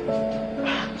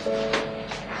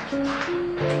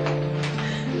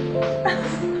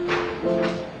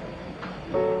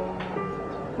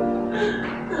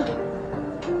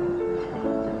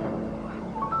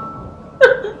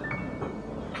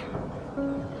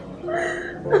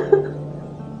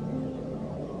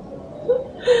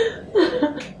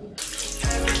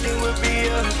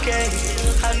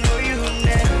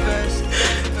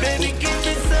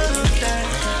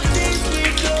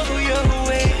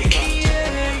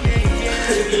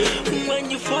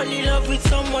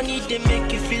 They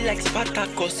make you feel like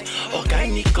Spartacus,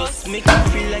 Organicus, make you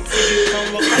feel like you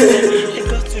can walk alone.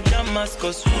 Lagos to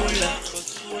Damascus, Hula.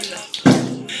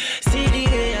 See the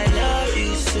way I love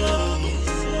you so.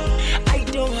 I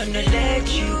don't wanna let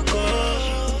you go,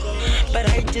 but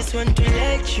I just want to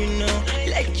let you know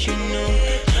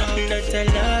that I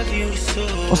love you so.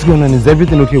 What's going on? Is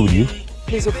everything okay with you?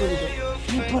 Please open the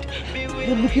door. But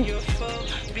you're looking.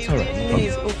 It's alright.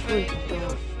 Please open the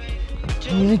door.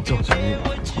 You need to talk to me.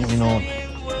 What's going on?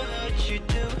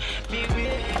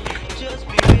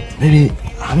 Baby,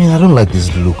 I mean, I don't like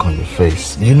this look on your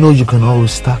face. You know you can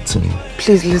always talk to me.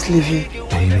 Please, let's leave here.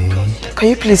 Baby. Can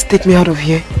you please take me out of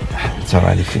here? It's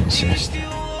alright if you insist.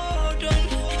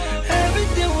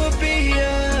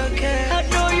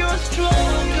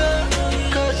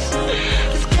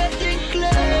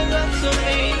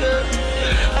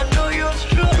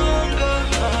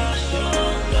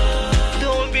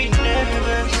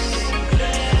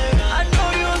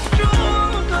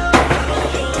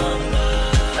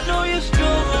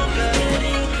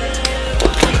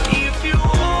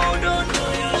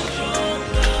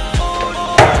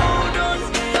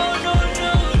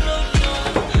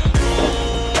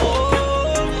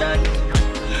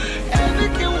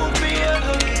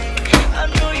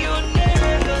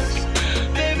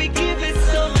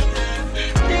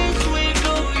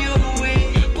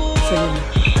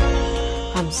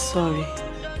 Sorry,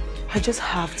 I just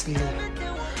have to live.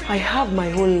 I have my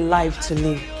whole life to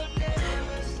live.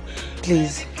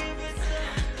 Please,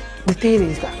 the thing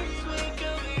is that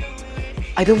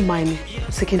I don't mind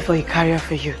seeking for a career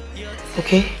for you,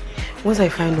 okay? Once I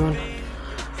find one,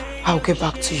 I'll get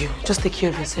back to you. Just take care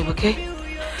of yourself, okay?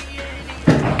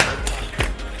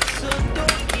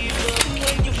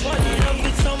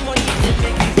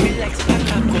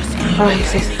 Alright,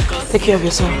 sis, take care of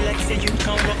yourself.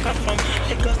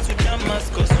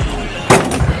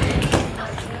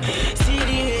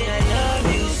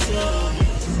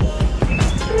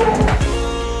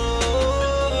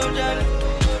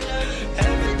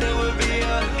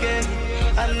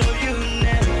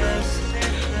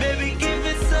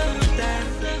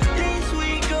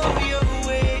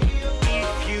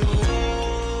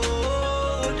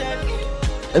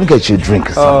 Let me get you a drink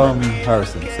or something.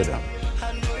 Harrison, sit down.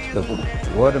 Look,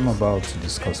 what I'm about to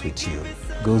discuss with you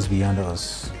goes beyond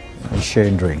us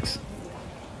sharing drinks.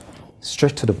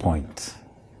 Straight to the point.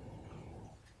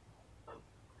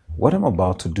 What I'm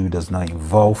about to do does not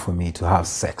involve for me to have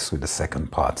sex with the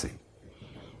second party.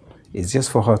 It's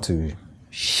just for her to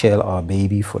shell our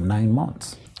baby for 9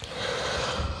 months.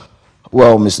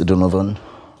 Well, Mr. Donovan,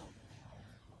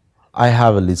 I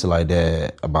have a little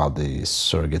idea about the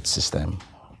surrogate system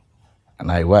and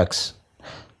how it works.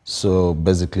 So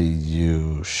basically,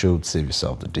 you should save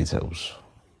yourself the details.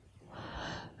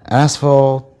 As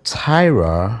for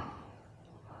Tyra,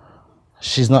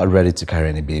 she's not ready to carry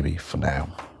any baby for now.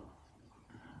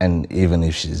 And even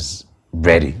if she's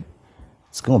ready,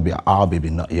 it's going to be our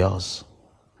baby, not yours.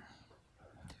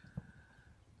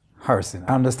 Harrison,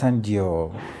 I understand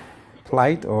your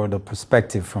plight or the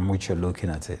perspective from which you're looking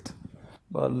at it.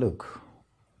 But look,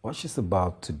 what she's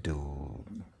about to do,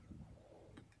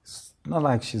 it's not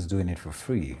like she's doing it for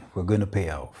free. We're going to pay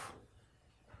her off.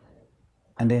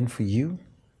 And then for you,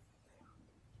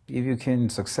 if you can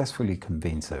successfully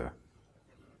convince her,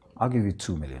 I'll give you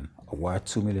 2 million. I'll wire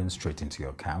 2 million straight into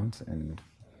your account, and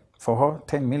for her,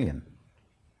 10 million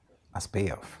as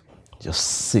payoff. You're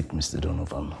sick, Mr.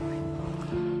 Donovan.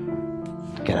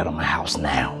 Get out of my house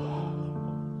now.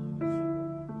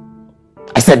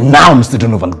 I said now, Mr.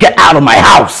 Donovan, get out of my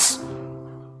house!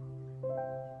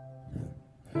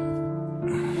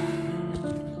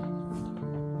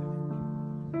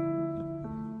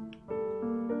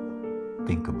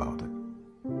 Think about it.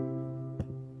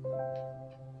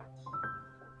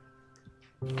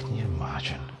 Can you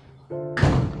imagine?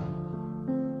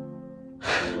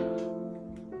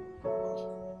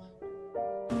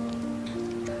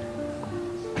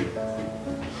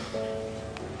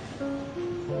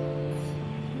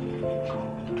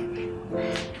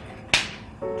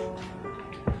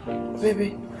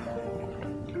 Baby.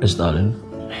 Yes, darling.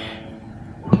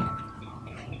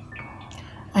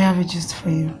 I have a gist for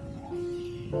you.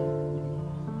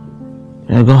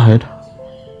 Yeah, go ahead.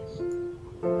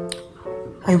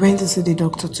 I went to see the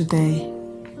doctor today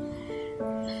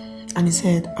and he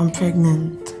said I'm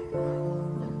pregnant.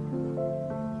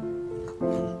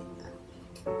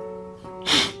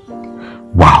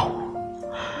 Wow.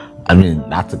 I mean,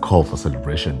 that's a call for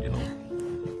celebration, you know.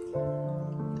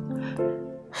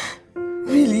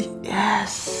 Really?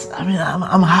 Yes. I mean,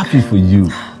 I'm happy for you.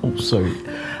 Oh, sorry.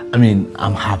 I mean,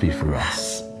 I'm happy for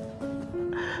us.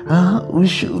 We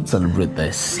should celebrate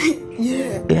this.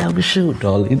 Yeah. Yeah, we should,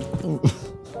 darling. Oh,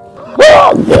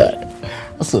 God.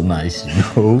 That's so nice, you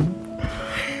know.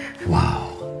 Wow.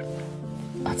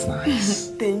 That's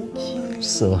nice. Thank you. I'm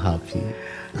so happy.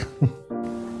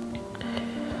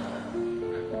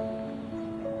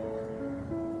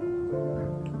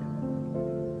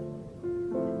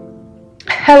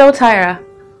 Hello, Tyra.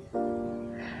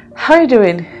 How are you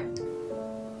doing?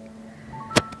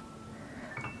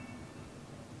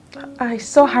 I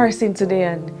saw Harrison today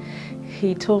and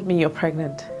he told me you're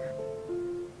pregnant.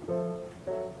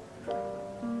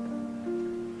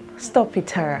 Stop it,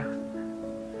 Tyra.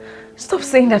 Stop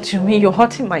saying that to me. You're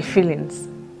hurting my feelings.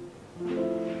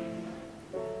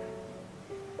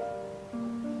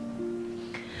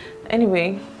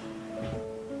 Anyway,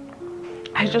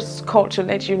 I just called to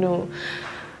let you know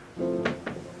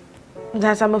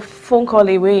that I'm a phone call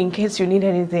away in case you need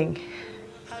anything.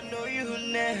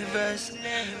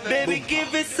 Baby,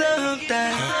 give it some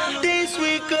time. This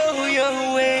will go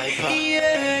your way.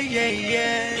 Yeah, yeah,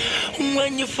 yeah.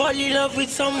 When you fall in love with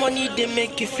someone, they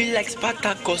make you feel like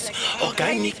Spartacus,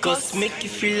 Organicus. Make you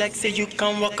feel like say you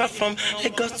can walk out from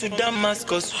Lagos to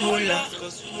Damascus. Hola.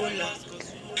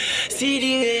 See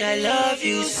the way I love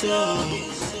you so.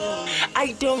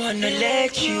 I don't wanna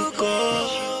let you go,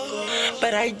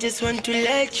 but I just want to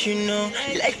let you know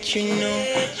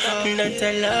that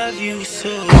I love you so.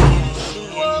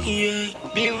 Yeah.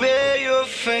 Beware your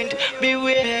friend,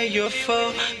 beware your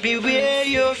foe, beware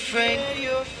your friend.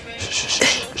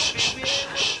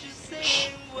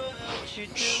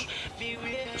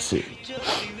 See,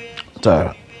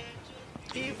 Tyra,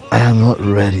 I am not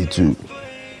ready to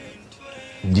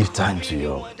give time to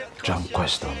your jam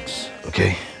questions,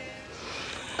 okay?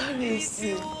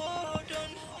 Listen,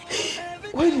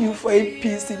 why do you find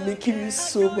peace in making me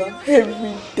sober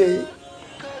every day?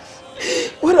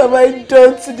 What have I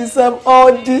done to deserve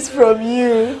all this from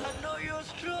you?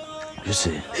 You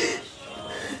see,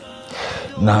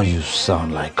 now you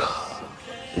sound like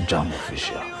a jam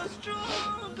official.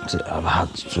 See, I've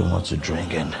had too much to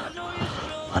drink and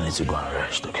I need to go and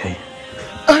rest, okay?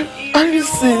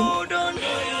 Listen.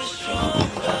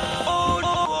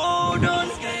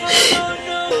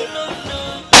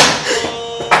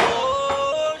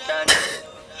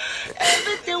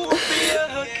 Everything will be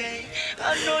okay.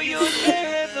 I know you're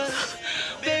nervous.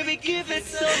 Baby, give it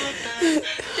some time.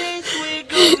 This will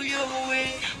go your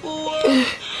way. Whoa.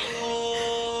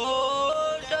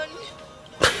 Hold on.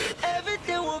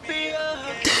 Everything will be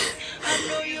okay. I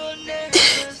know you're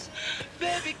nervous.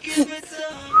 Baby, give it some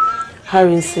time.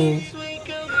 Harrison,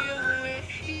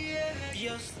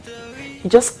 you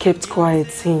just kept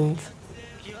quiet since.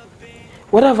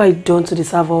 What have I done to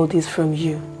deserve all this from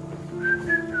you?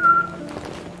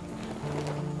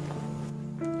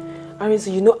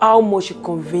 Harrison, you know how much you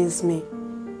convinced me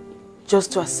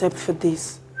just to accept for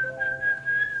this.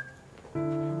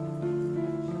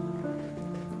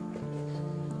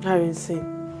 Harrison,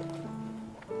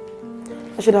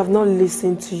 I should have not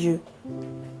listened to you.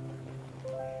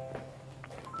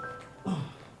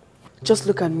 Just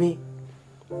look at me.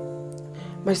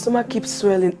 My stomach keeps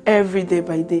swelling every day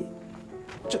by day.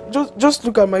 Just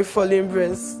look at my falling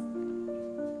breasts.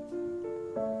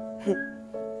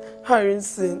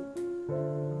 Harrison.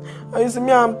 Harrison,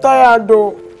 me, I'm tired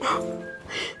though.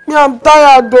 Me, I'm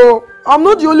tired though. I'm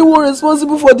not the only one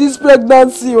responsible for this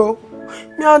pregnancy. Oh.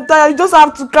 Me, I'm tired. You just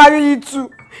have to carry it too.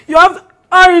 You have to...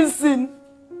 Harrison.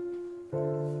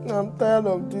 I'm tired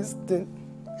of this thing.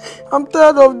 I'm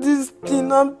tired of this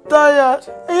thing. I'm tired.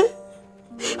 Eh?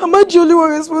 Am I the only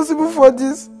one responsible for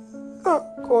this? Oh,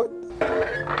 God.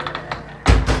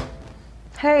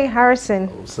 Hey,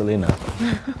 Harrison. Oh, Selena.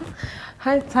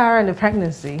 Hi, Tara, and the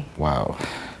pregnancy. Wow.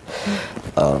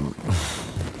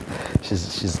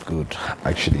 She's good,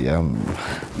 actually.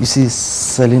 You see,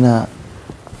 Selena,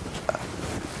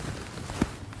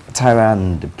 Tyra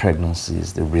and the pregnancy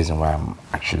is the reason why I'm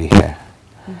actually here.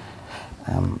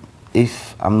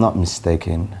 If I'm not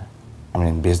mistaken, I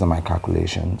mean, based on my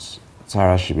calculations,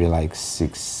 Tyra should be like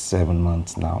 6-7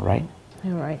 months now, right?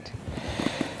 You're right.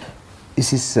 You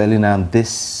see, Selena,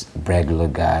 this regular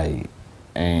guy,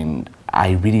 and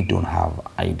I really don't have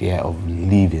idea of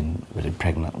living with a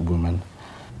pregnant woman.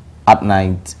 At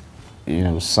night, you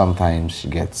know, sometimes she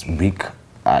gets weak.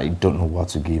 I don't know what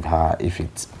to give her, if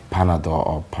it's Panadol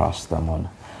or paracetamol.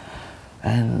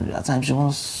 And at times she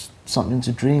wants something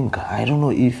to drink. I don't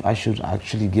know if I should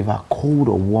actually give her cold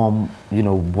or warm, you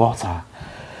know, water.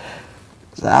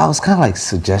 So I was kind of like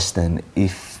suggesting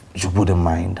if you wouldn't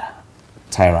mind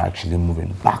Tyra actually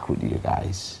moving back with you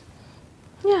guys.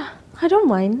 Yeah, I don't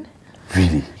mind.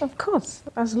 Really? Of course,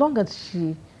 as long as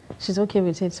she's okay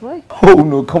with it, why? Oh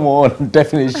no, come on.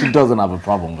 Definitely she doesn't have a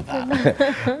problem with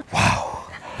that. Wow.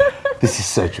 This is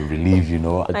such a relief, you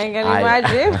know. I can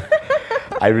imagine.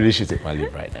 I really should take my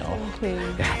leave right now. Okay.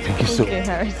 Yeah, thank you so much.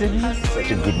 Harrison.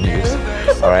 Such a good news.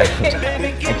 All right.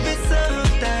 Thank you.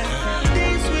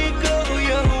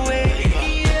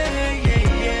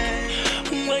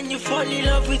 When you fall in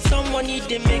love with someone,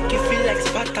 they make you feel like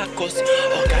Spartacus,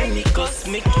 Organicus,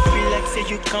 make you feel like say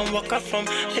you can walk out from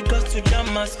Lagos to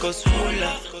Damascus.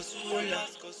 Hula.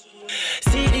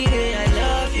 See the way I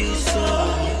love you so,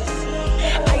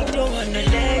 I don't wanna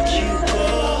let you go,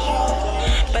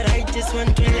 but I just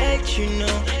want to let you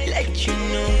know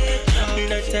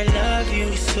that I love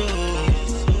you so.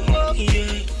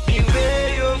 Yeah. Beware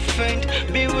your friend,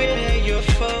 beware your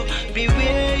foe,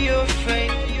 beware your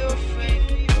friend.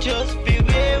 Just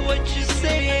beware what you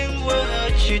say and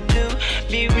what you do.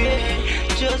 Beware,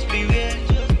 just beware.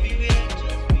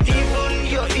 Even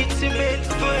your intimate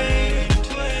friend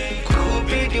could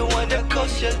be the one that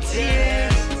causes your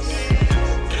tears.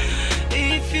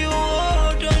 If you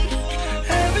hold on,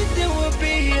 everything will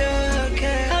be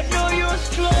okay. I know you're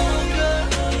stronger,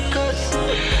 'cause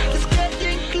it's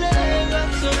getting clearer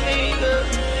to me.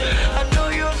 I know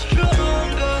you're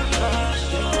stronger.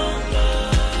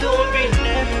 Don't be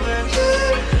nervous.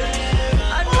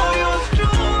 I know you're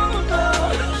stronger.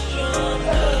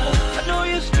 I know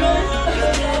you're stronger.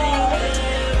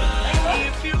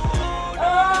 If you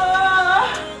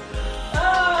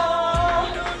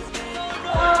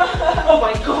Oh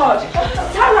my God!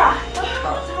 Tara!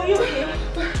 Are you okay?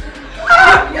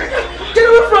 Get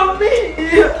away from me!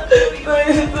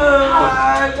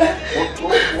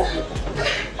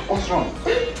 What's wrong?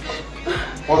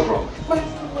 What's wrong? My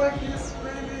stomach is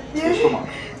really... Your stomach?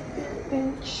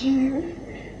 Thank you.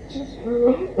 Just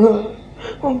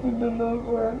open the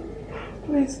door.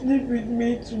 Please sleep with me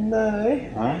tonight.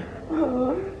 Huh?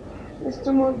 My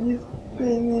stomach is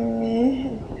paining me.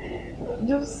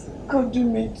 Just cuddle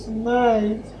me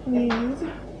tonight, please.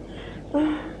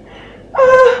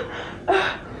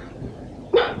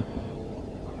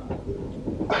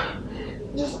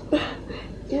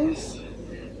 Yes,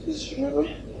 just rub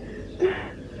it.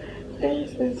 Yes,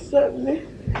 exactly.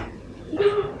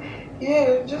 Yeah,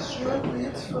 just rub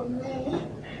it for me.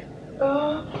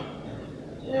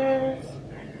 Yes.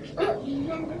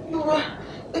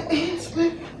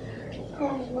 Sleep.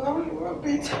 Come on, rub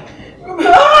it.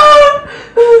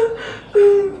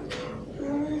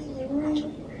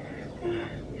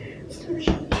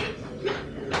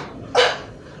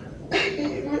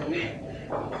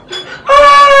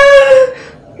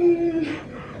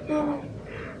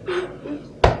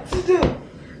 Sit down.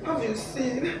 Have your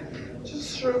seat.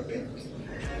 Just rub it.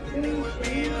 It'll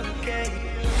be okay.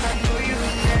 I know you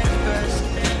never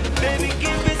stay. Baby,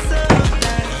 give me some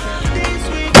time. This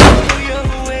will go your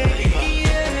way.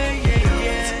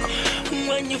 Yeah.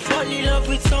 When you fall in love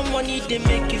with someone, they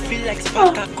make you feel like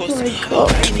Spartacus.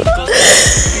 Organicus.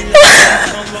 Feel like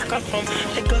you can walk out from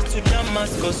Lagos to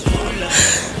Damascus. Hula.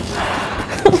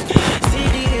 See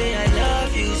the way I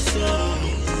love you so,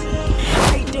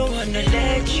 don't wanna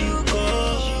let you go,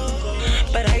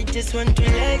 but I just want to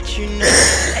let you know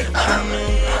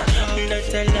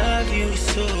that I love you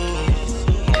so.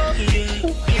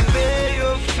 Beware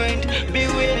your friend,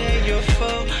 beware your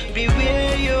foe,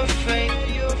 beware your friend.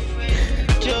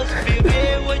 Just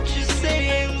beware what you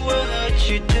say and what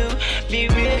you do.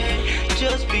 Beware,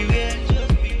 just beware.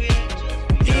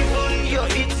 Even your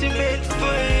intimate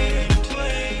friend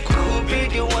could be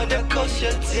the one that causes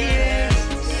your tears.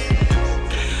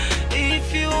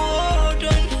 If you hold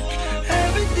on,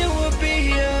 everything will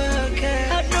be okay.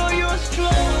 I know you're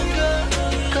stronger,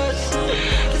 cause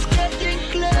it's getting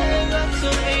clearer to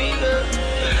me.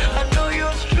 I know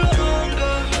you're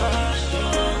stronger.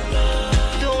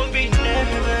 Don't be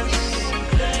nervous.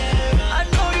 I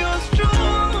know you're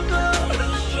stronger.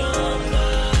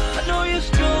 I know you're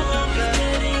stronger.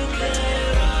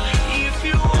 If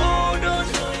you hold on.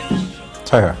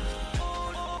 Tyra,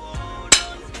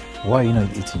 why are you not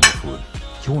eating your food?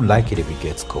 You won't like it if it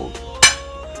gets cold.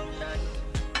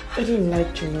 I don't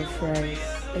like jollof fries.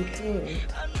 I don't.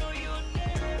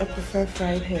 I prefer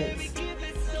fried eggs.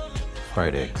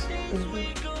 Fried eggs.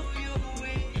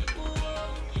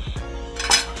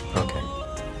 Okay.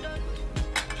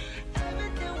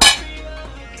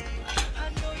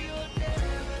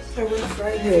 I want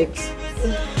fried eggs.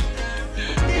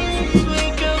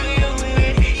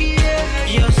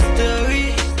 Your story,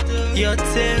 your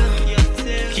tale,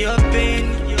 your pain,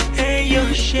 and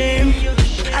your shame.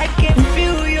 I can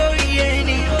feel your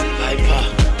yearning,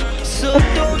 so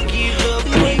don't give up.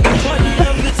 When you fall in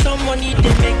love with someone,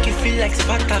 they make you feel like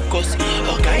Spartacus,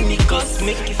 Organicus,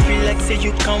 make you feel like say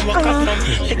you can walk out from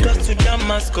Lagos to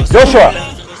Damascus. Joshua!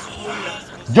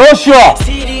 Joshua!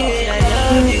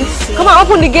 Come on,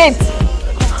 open the gate.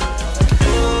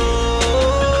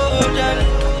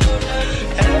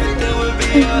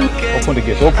 Open the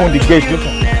gate, open the gate, Joshua.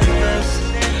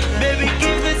 Baby,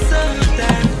 give it some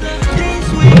time. Things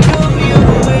will go your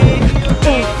way.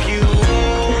 If you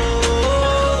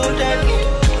hold on,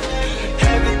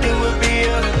 everything will be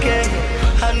okay.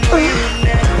 I know you're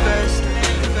nervous.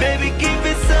 Baby, give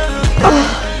it some time.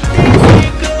 Things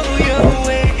will go your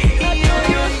way.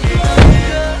 You're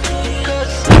stronger,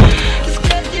 'cause it's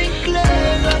getting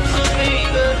clearer to me.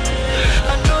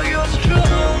 I know you're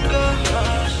stronger.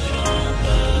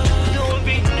 Don't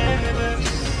be nervous.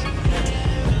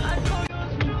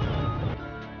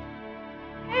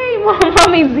 Hey,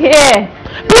 mommy's here.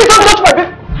 Please don't touch my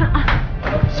baby.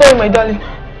 Sorry, my darling.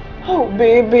 Oh,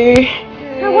 baby.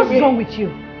 Hey, what's wrong with you?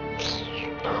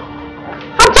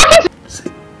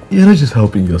 You're not just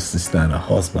helping your sister and her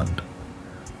husband.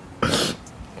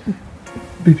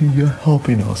 Baby, you're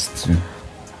helping us too.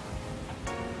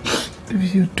 Baby,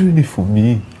 you're doing it for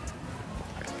me.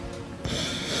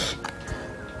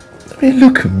 I mean,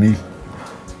 look at me.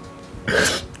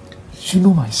 You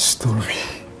know my story.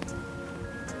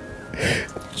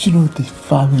 You know the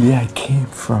family I came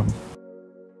from.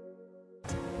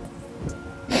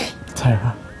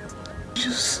 Tyra,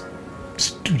 just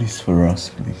do this for us,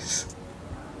 please.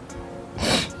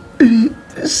 Baby,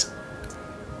 this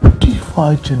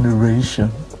our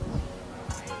generation.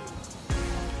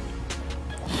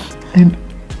 And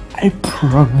I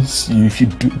promise you, if you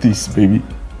do this, baby,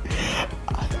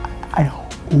 I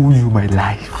owe you my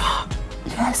life.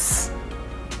 Yes.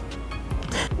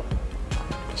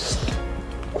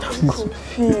 I'm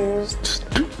confused. Just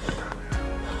do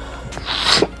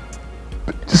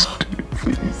it,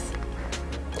 please.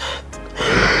 I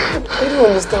don't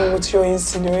understand what you're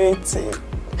insinuating.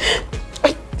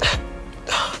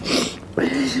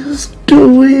 Just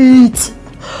do it.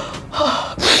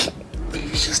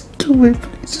 Just do it,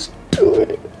 please. Just do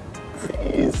it.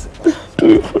 Please. Do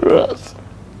it for us.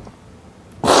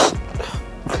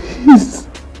 Please.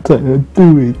 Tyra,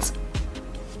 do it.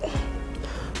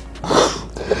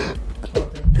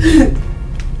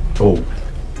 Oh,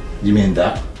 you mean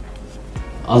that?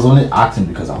 I was only acting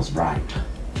because I was bribed.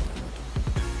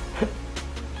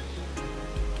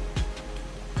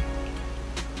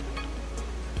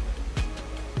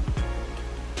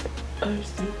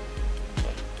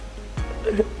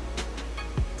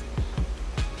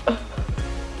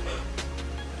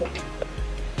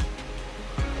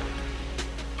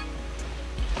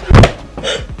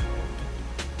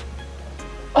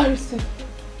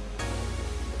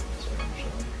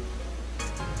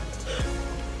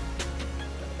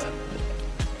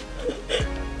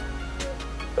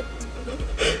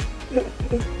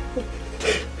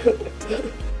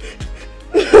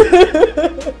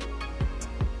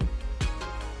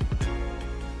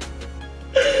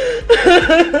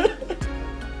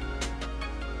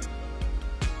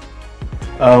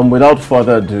 Without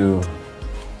further ado,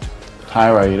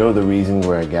 Tyra, you know the reason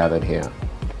we're gathered here.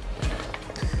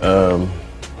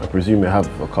 I presume you have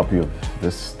a copy of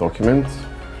this document.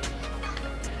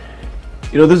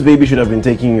 You know, this baby should have been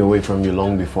taken away from you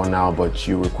long before now, but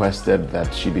you requested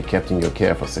that she be kept in your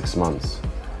care for 6 months.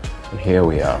 And here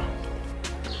we are.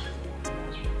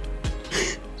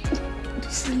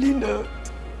 Selena,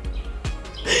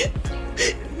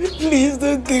 please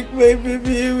don't take my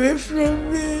baby away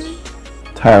from me.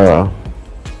 Tyra,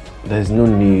 there's no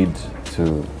need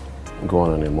to go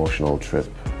on an emotional trip.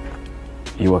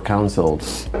 You were counseled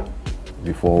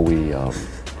before we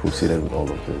proceeded with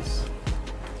all of this.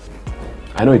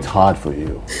 I know it's hard for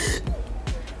you.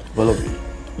 But look,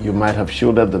 you might have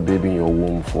shielded the baby in your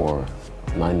womb for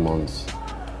 9 months.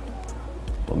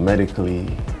 But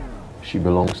medically, she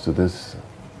belongs to this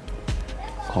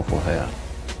couple here.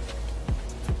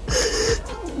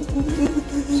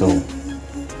 So,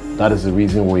 that is the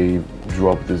reason we drew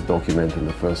up this document in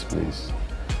the first place.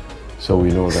 So we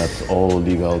know that all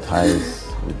legal ties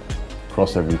would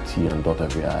cross every T and dot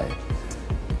every I.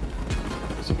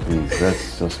 So please,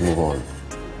 let's just move on.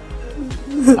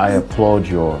 I applaud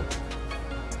your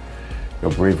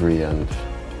bravery and,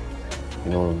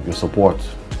 you know, your support.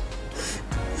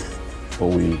 But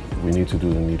we need to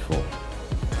do the needful.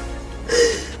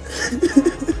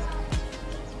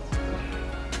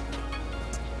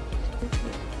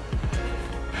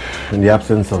 In the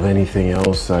absence of anything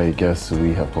else, I guess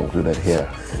we have concluded here.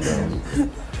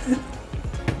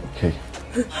 Okay.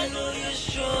 I know you're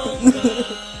stronger.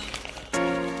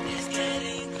 It's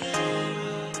getting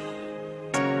clearer.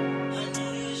 I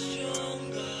know you're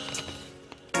stronger.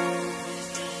 It's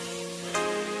getting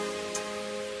clearer.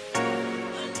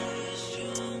 I know you're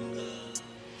stronger.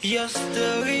 Your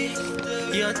story,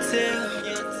 your tale,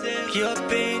 your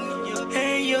pain,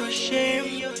 and your shame.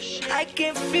 I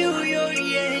can feel your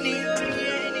yearning.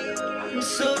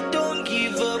 So don't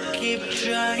give up, keep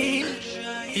trying.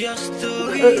 Your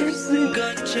story's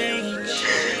gonna change.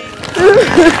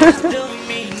 Don't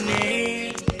mean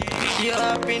it. Your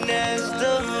happiness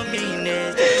don't mean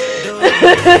it. Don't mean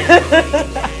it.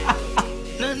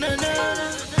 No, no, no, no.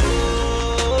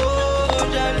 Oh,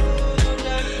 darling,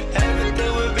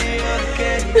 everything will be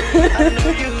okay. I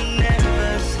know you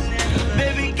nervous.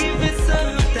 Baby, give it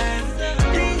some time.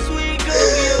 Things will go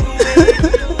your way.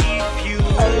 If you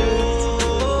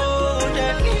hold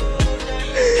on,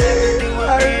 everything will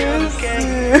be okay.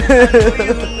 I know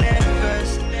you nervous.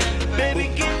 Baby,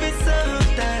 give it some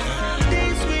time.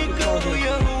 Things will go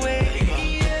your way.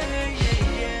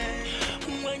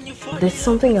 There's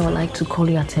something I would like to call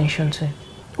your attention to.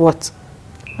 What?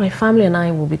 My family and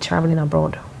I will be traveling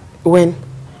abroad. When?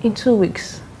 In 2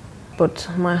 weeks. But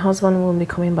my husband will be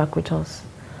coming back with us.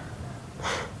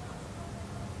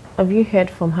 Have you heard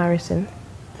from Harrison?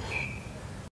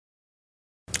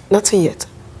 Nothing yet.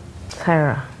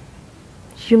 Tyra,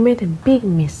 you made a big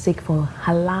mistake for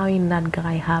allowing that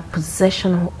guy have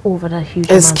possession over that huge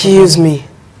amount of money. Excuse me.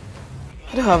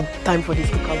 I don't have time for this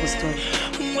Chicago story.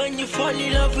 When you fall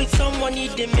in love with someone,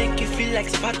 they make you feel like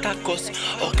Spartacus,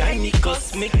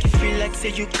 Organicus, make you feel like say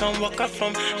you can walk out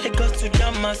from Lagos to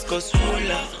Damascus.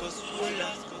 Hola.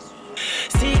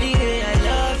 See the way I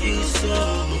love you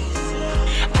so,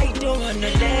 I don't wanna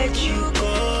let you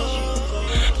go,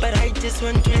 but I just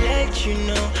want to let you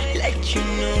know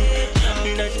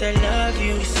that I love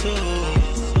you so.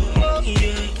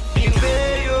 Yeah.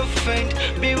 Beware your friend,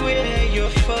 beware your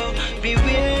foe,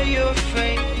 beware your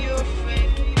friend.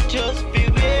 Just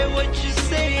beware what you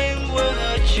say and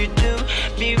what you do.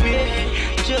 Beware,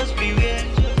 just beware.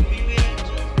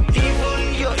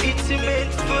 Even your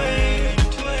intimate friend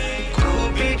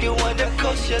could be the one that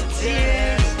causes your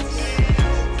tears.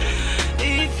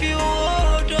 If you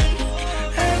hold on,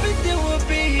 everything will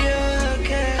be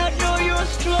okay. I know you're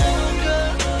stronger,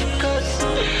 'cause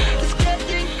it's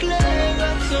getting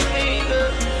clearer to me.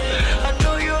 I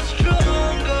know you're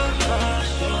stronger.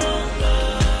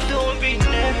 Don't be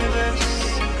nervous.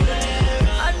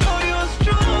 I know you're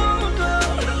stronger.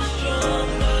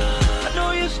 I know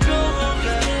you're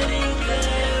stronger.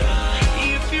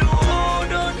 If you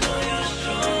hold on,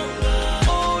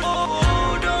 hold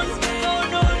on, no,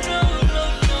 no, no, no,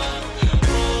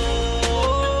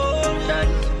 hold on.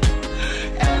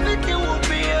 Everything will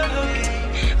be okay.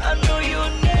 I know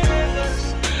you're nervous.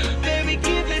 Baby,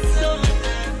 give it some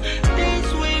time. Things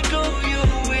will go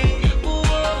your way.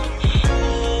 Hold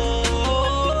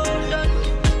on.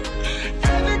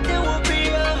 Everything will be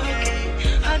okay.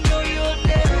 I know you're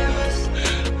nervous.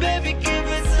 Baby, give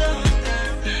it some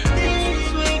time. Things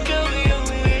will go your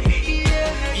way.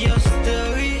 Yeah. Your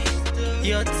story,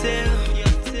 your tale,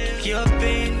 your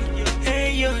pain,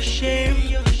 and your shame.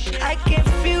 I can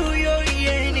feel your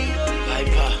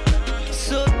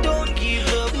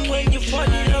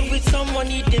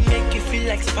money, they make you feel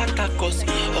like Spartacus.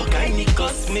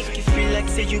 Organicus, make you feel like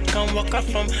say you can walk out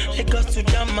from Lagos to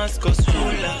Damascus.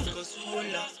 Hula.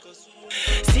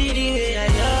 See the way I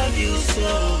love you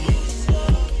so.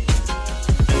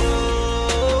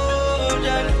 Oh,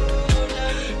 darling,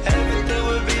 everything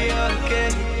will be okay.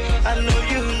 I know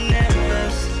you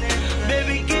nervous,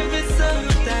 baby. Give it some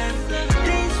time.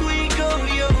 Things will go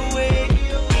your way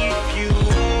if you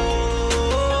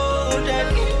hold that.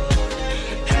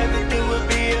 Everything will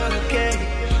be okay.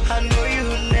 I know you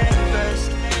nervous,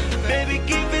 baby.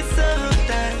 Give it some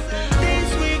time.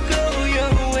 Things will go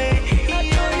your way. I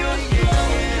know you're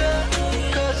stronger,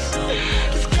 'cause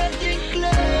it's getting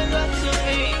clearer to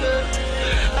me.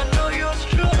 I know you're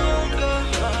stronger.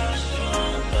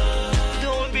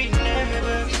 Don't be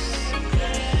nervous.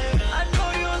 I know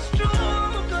you're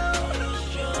stronger.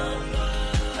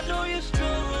 I know you're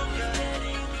stronger.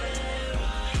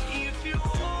 If you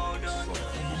hold on.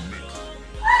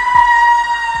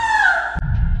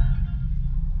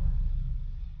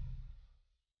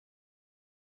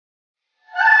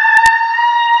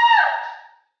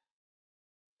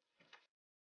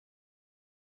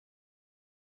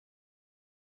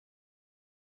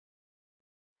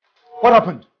 What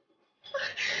happened?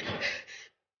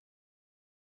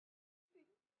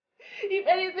 If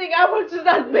anything happens to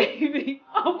that baby,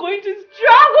 I'm going to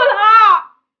strangle her.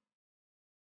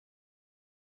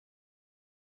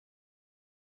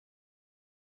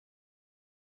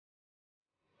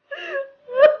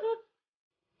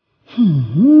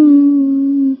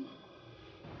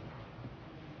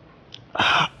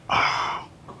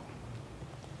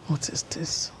 What is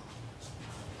this?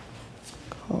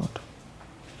 God.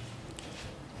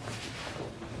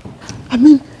 I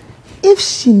mean, if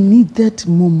she needed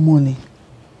more money,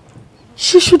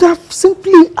 she should have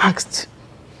simply asked,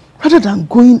 rather than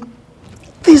going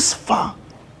this far.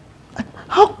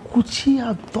 How could she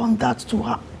have done that to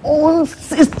her own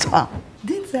sister?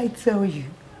 Didn't I tell you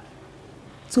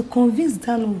to convince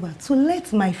Danova to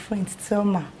let my friend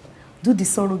Thelma do the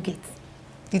surrogate?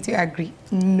 Did you agree?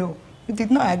 No, you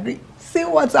did not agree. See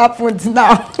what happened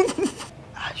now.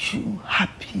 Are you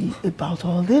happy about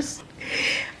all this?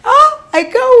 Oh, I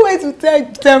can't wait to tell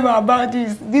Thelma about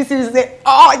this. This is the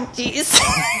orgies. It's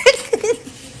okay.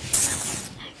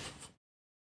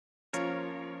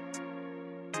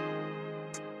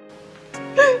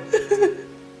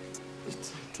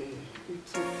 It's okay.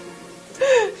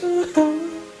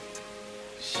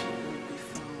 She will be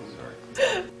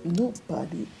found.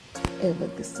 Nobody ever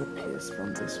disappears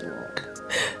from this world.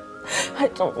 I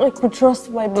thought I could trust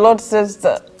my blood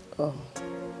sister. Oh.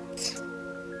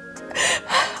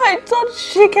 I thought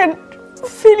she can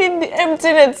fill in the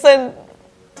emptiness and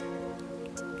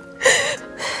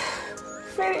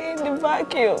fill in the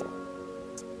vacuum.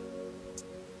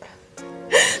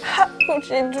 How could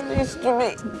she do this to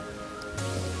me?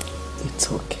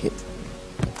 It's okay.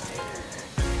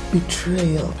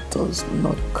 Betrayal does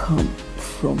not come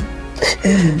from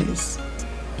enemies,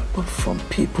 but from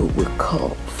people we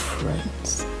call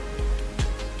friends.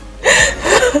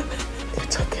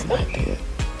 It's okay, my dear.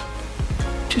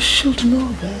 You should know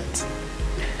that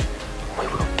we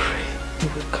will pray. We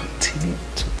will continue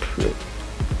to pray.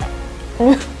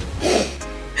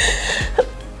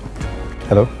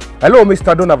 Hello? Hello,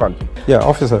 Mr. Donovan. Yeah,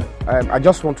 officer. I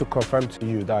just want to confirm to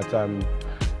you that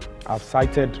I've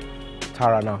sighted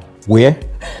Tara now. Where?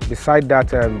 Beside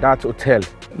that hotel.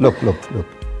 Look.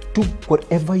 Do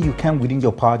whatever you can within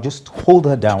your power. Just hold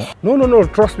her down. No.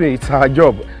 Trust me, it's her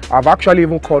job. I've actually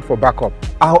even called for backup.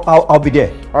 I'll be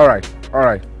there. All right.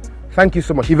 Thank you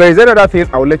so much. If there is any other thing,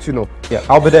 I will let you know. Yeah,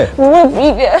 I'll be there. We will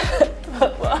be there,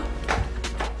 Papa.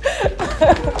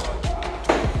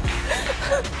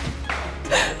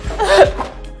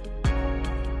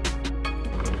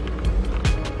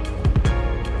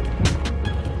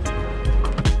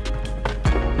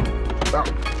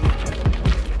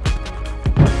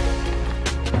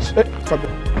 Stop it.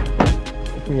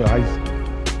 Open your eyes.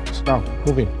 Now,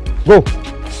 move in. Go.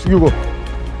 You go.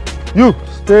 You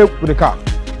stay with the car.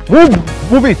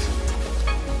 Move it.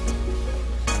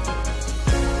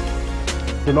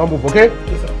 Do not move, okay?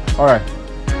 Yes, sir. All right.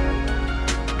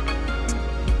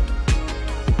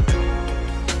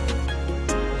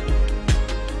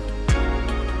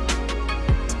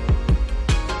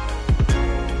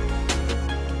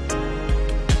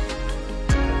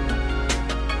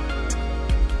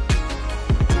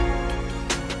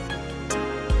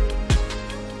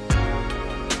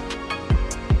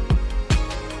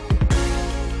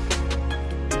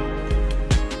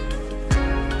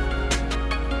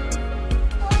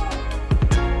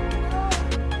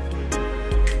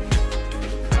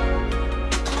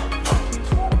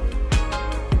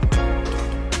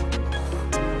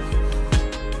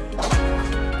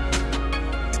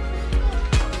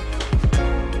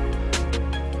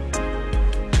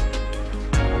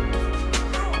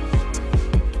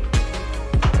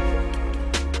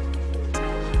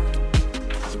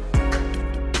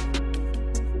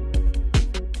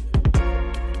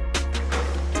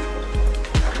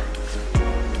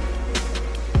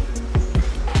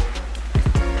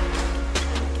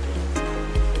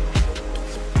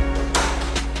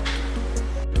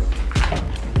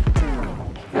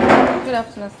 Good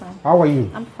afternoon, sir. How are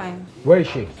you? I'm fine. Where is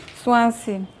she?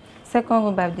 Swansea. Second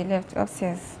room by the left,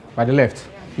 upstairs. By the left.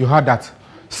 You heard that.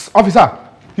 Officer,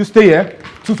 you stay here.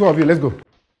 Two of you, let's go.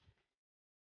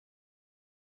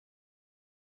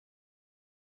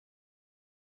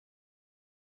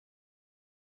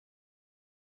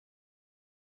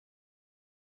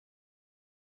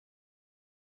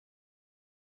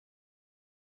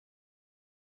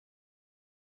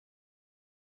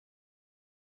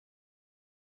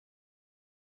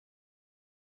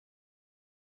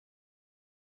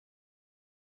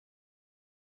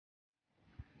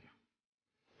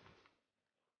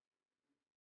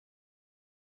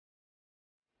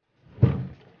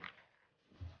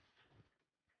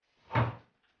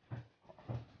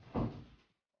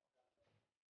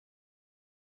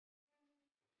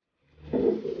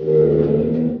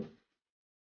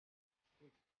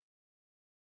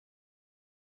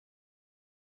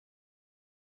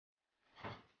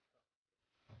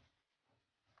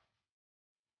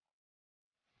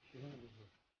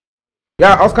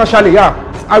 Yeah, Oscar Charlie, yeah.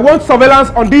 I want surveillance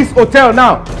on this hotel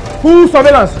now. Full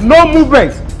surveillance, no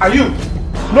movement. Are you?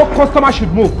 No customer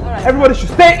should move. Right. Everybody should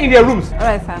stay in their rooms.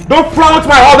 Alright, sir. Don't flout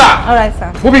my order. Alright,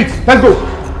 sir. Move it. Let's go.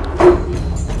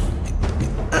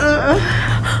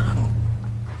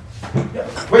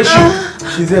 Where is she?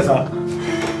 She's there, sir.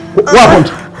 What happened?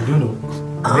 I don't know.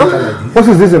 What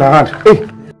is this in her hand? Hey.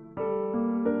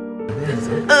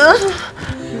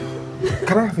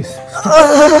 Can I have this?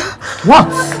 What?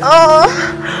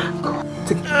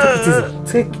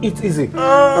 Take it easy.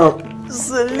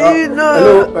 Selena.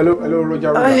 Hello,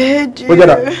 Roger. I hate you.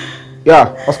 Roger,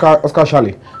 yeah, Oscar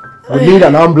Charlie. We need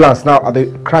an ambulance now at the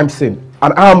crime scene.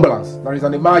 An ambulance. There is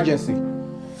an emergency.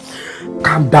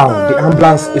 Calm down. The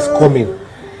ambulance is coming.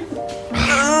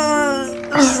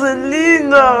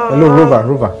 Selena. Hello,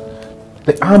 Rover.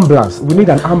 The ambulance. We need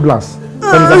an ambulance.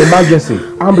 There is an emergency.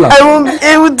 Ambulance. I won't be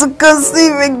able to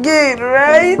conceive again,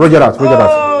 right? Roger that.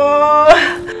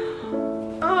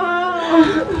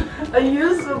 Are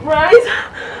you surprised?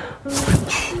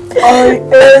 I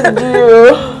hate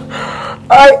you.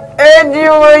 I hate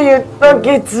you when you talk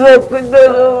it up with the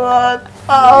Lord.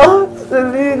 Oh,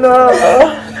 Selena.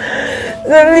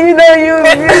 Selena, you've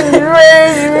been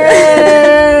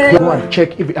great. Go and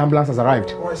check if the ambulance has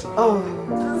arrived. Oh,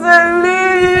 Selena.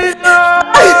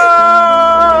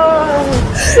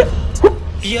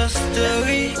 Your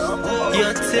story,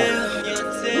 your tale,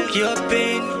 your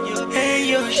pain and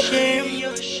your shame.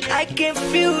 I can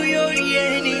feel your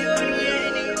yearning,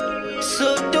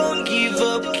 so don't give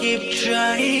up, keep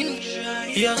trying.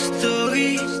 Your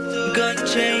story gonna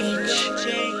change.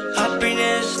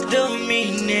 Happiness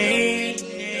dominate.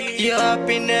 Your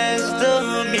happiness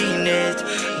dominate.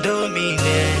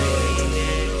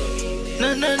 No.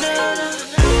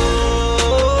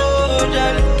 Oh,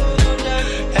 darling.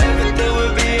 Everything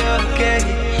will be okay.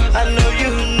 I know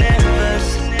you nervous.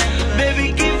 Baby,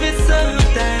 give it some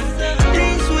time.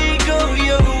 Things will go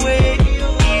your way.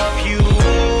 If you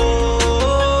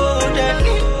hold on,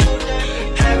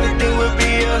 everything will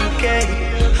be okay.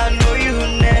 I know you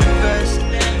nervous.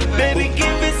 Baby,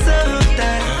 give it some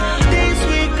time. Things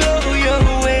will go your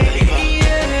way.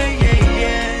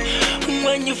 Yeah.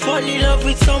 When you fall in love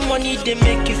with someone, they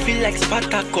make you feel like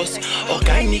Spartacus or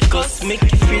Gynicus. Make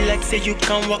you feel like say you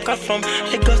can walk out from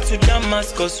Lagos to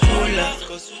Damascus. Hula.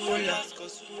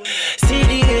 See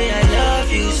the way I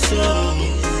love you so.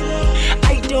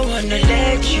 I don't wanna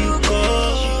let you go,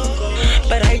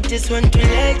 but I just want to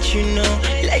let you know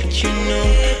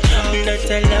that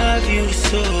I love you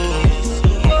so.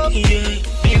 Yeah.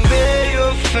 Beware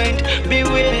your friend,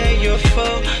 beware your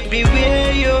foe,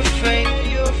 beware your friend.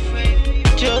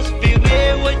 Just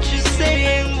beware what you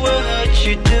say and what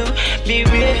you do.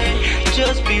 Beware,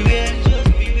 just beware.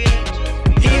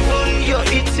 Even your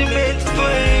intimate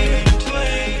friend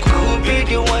could be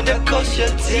the one that cause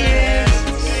your tears.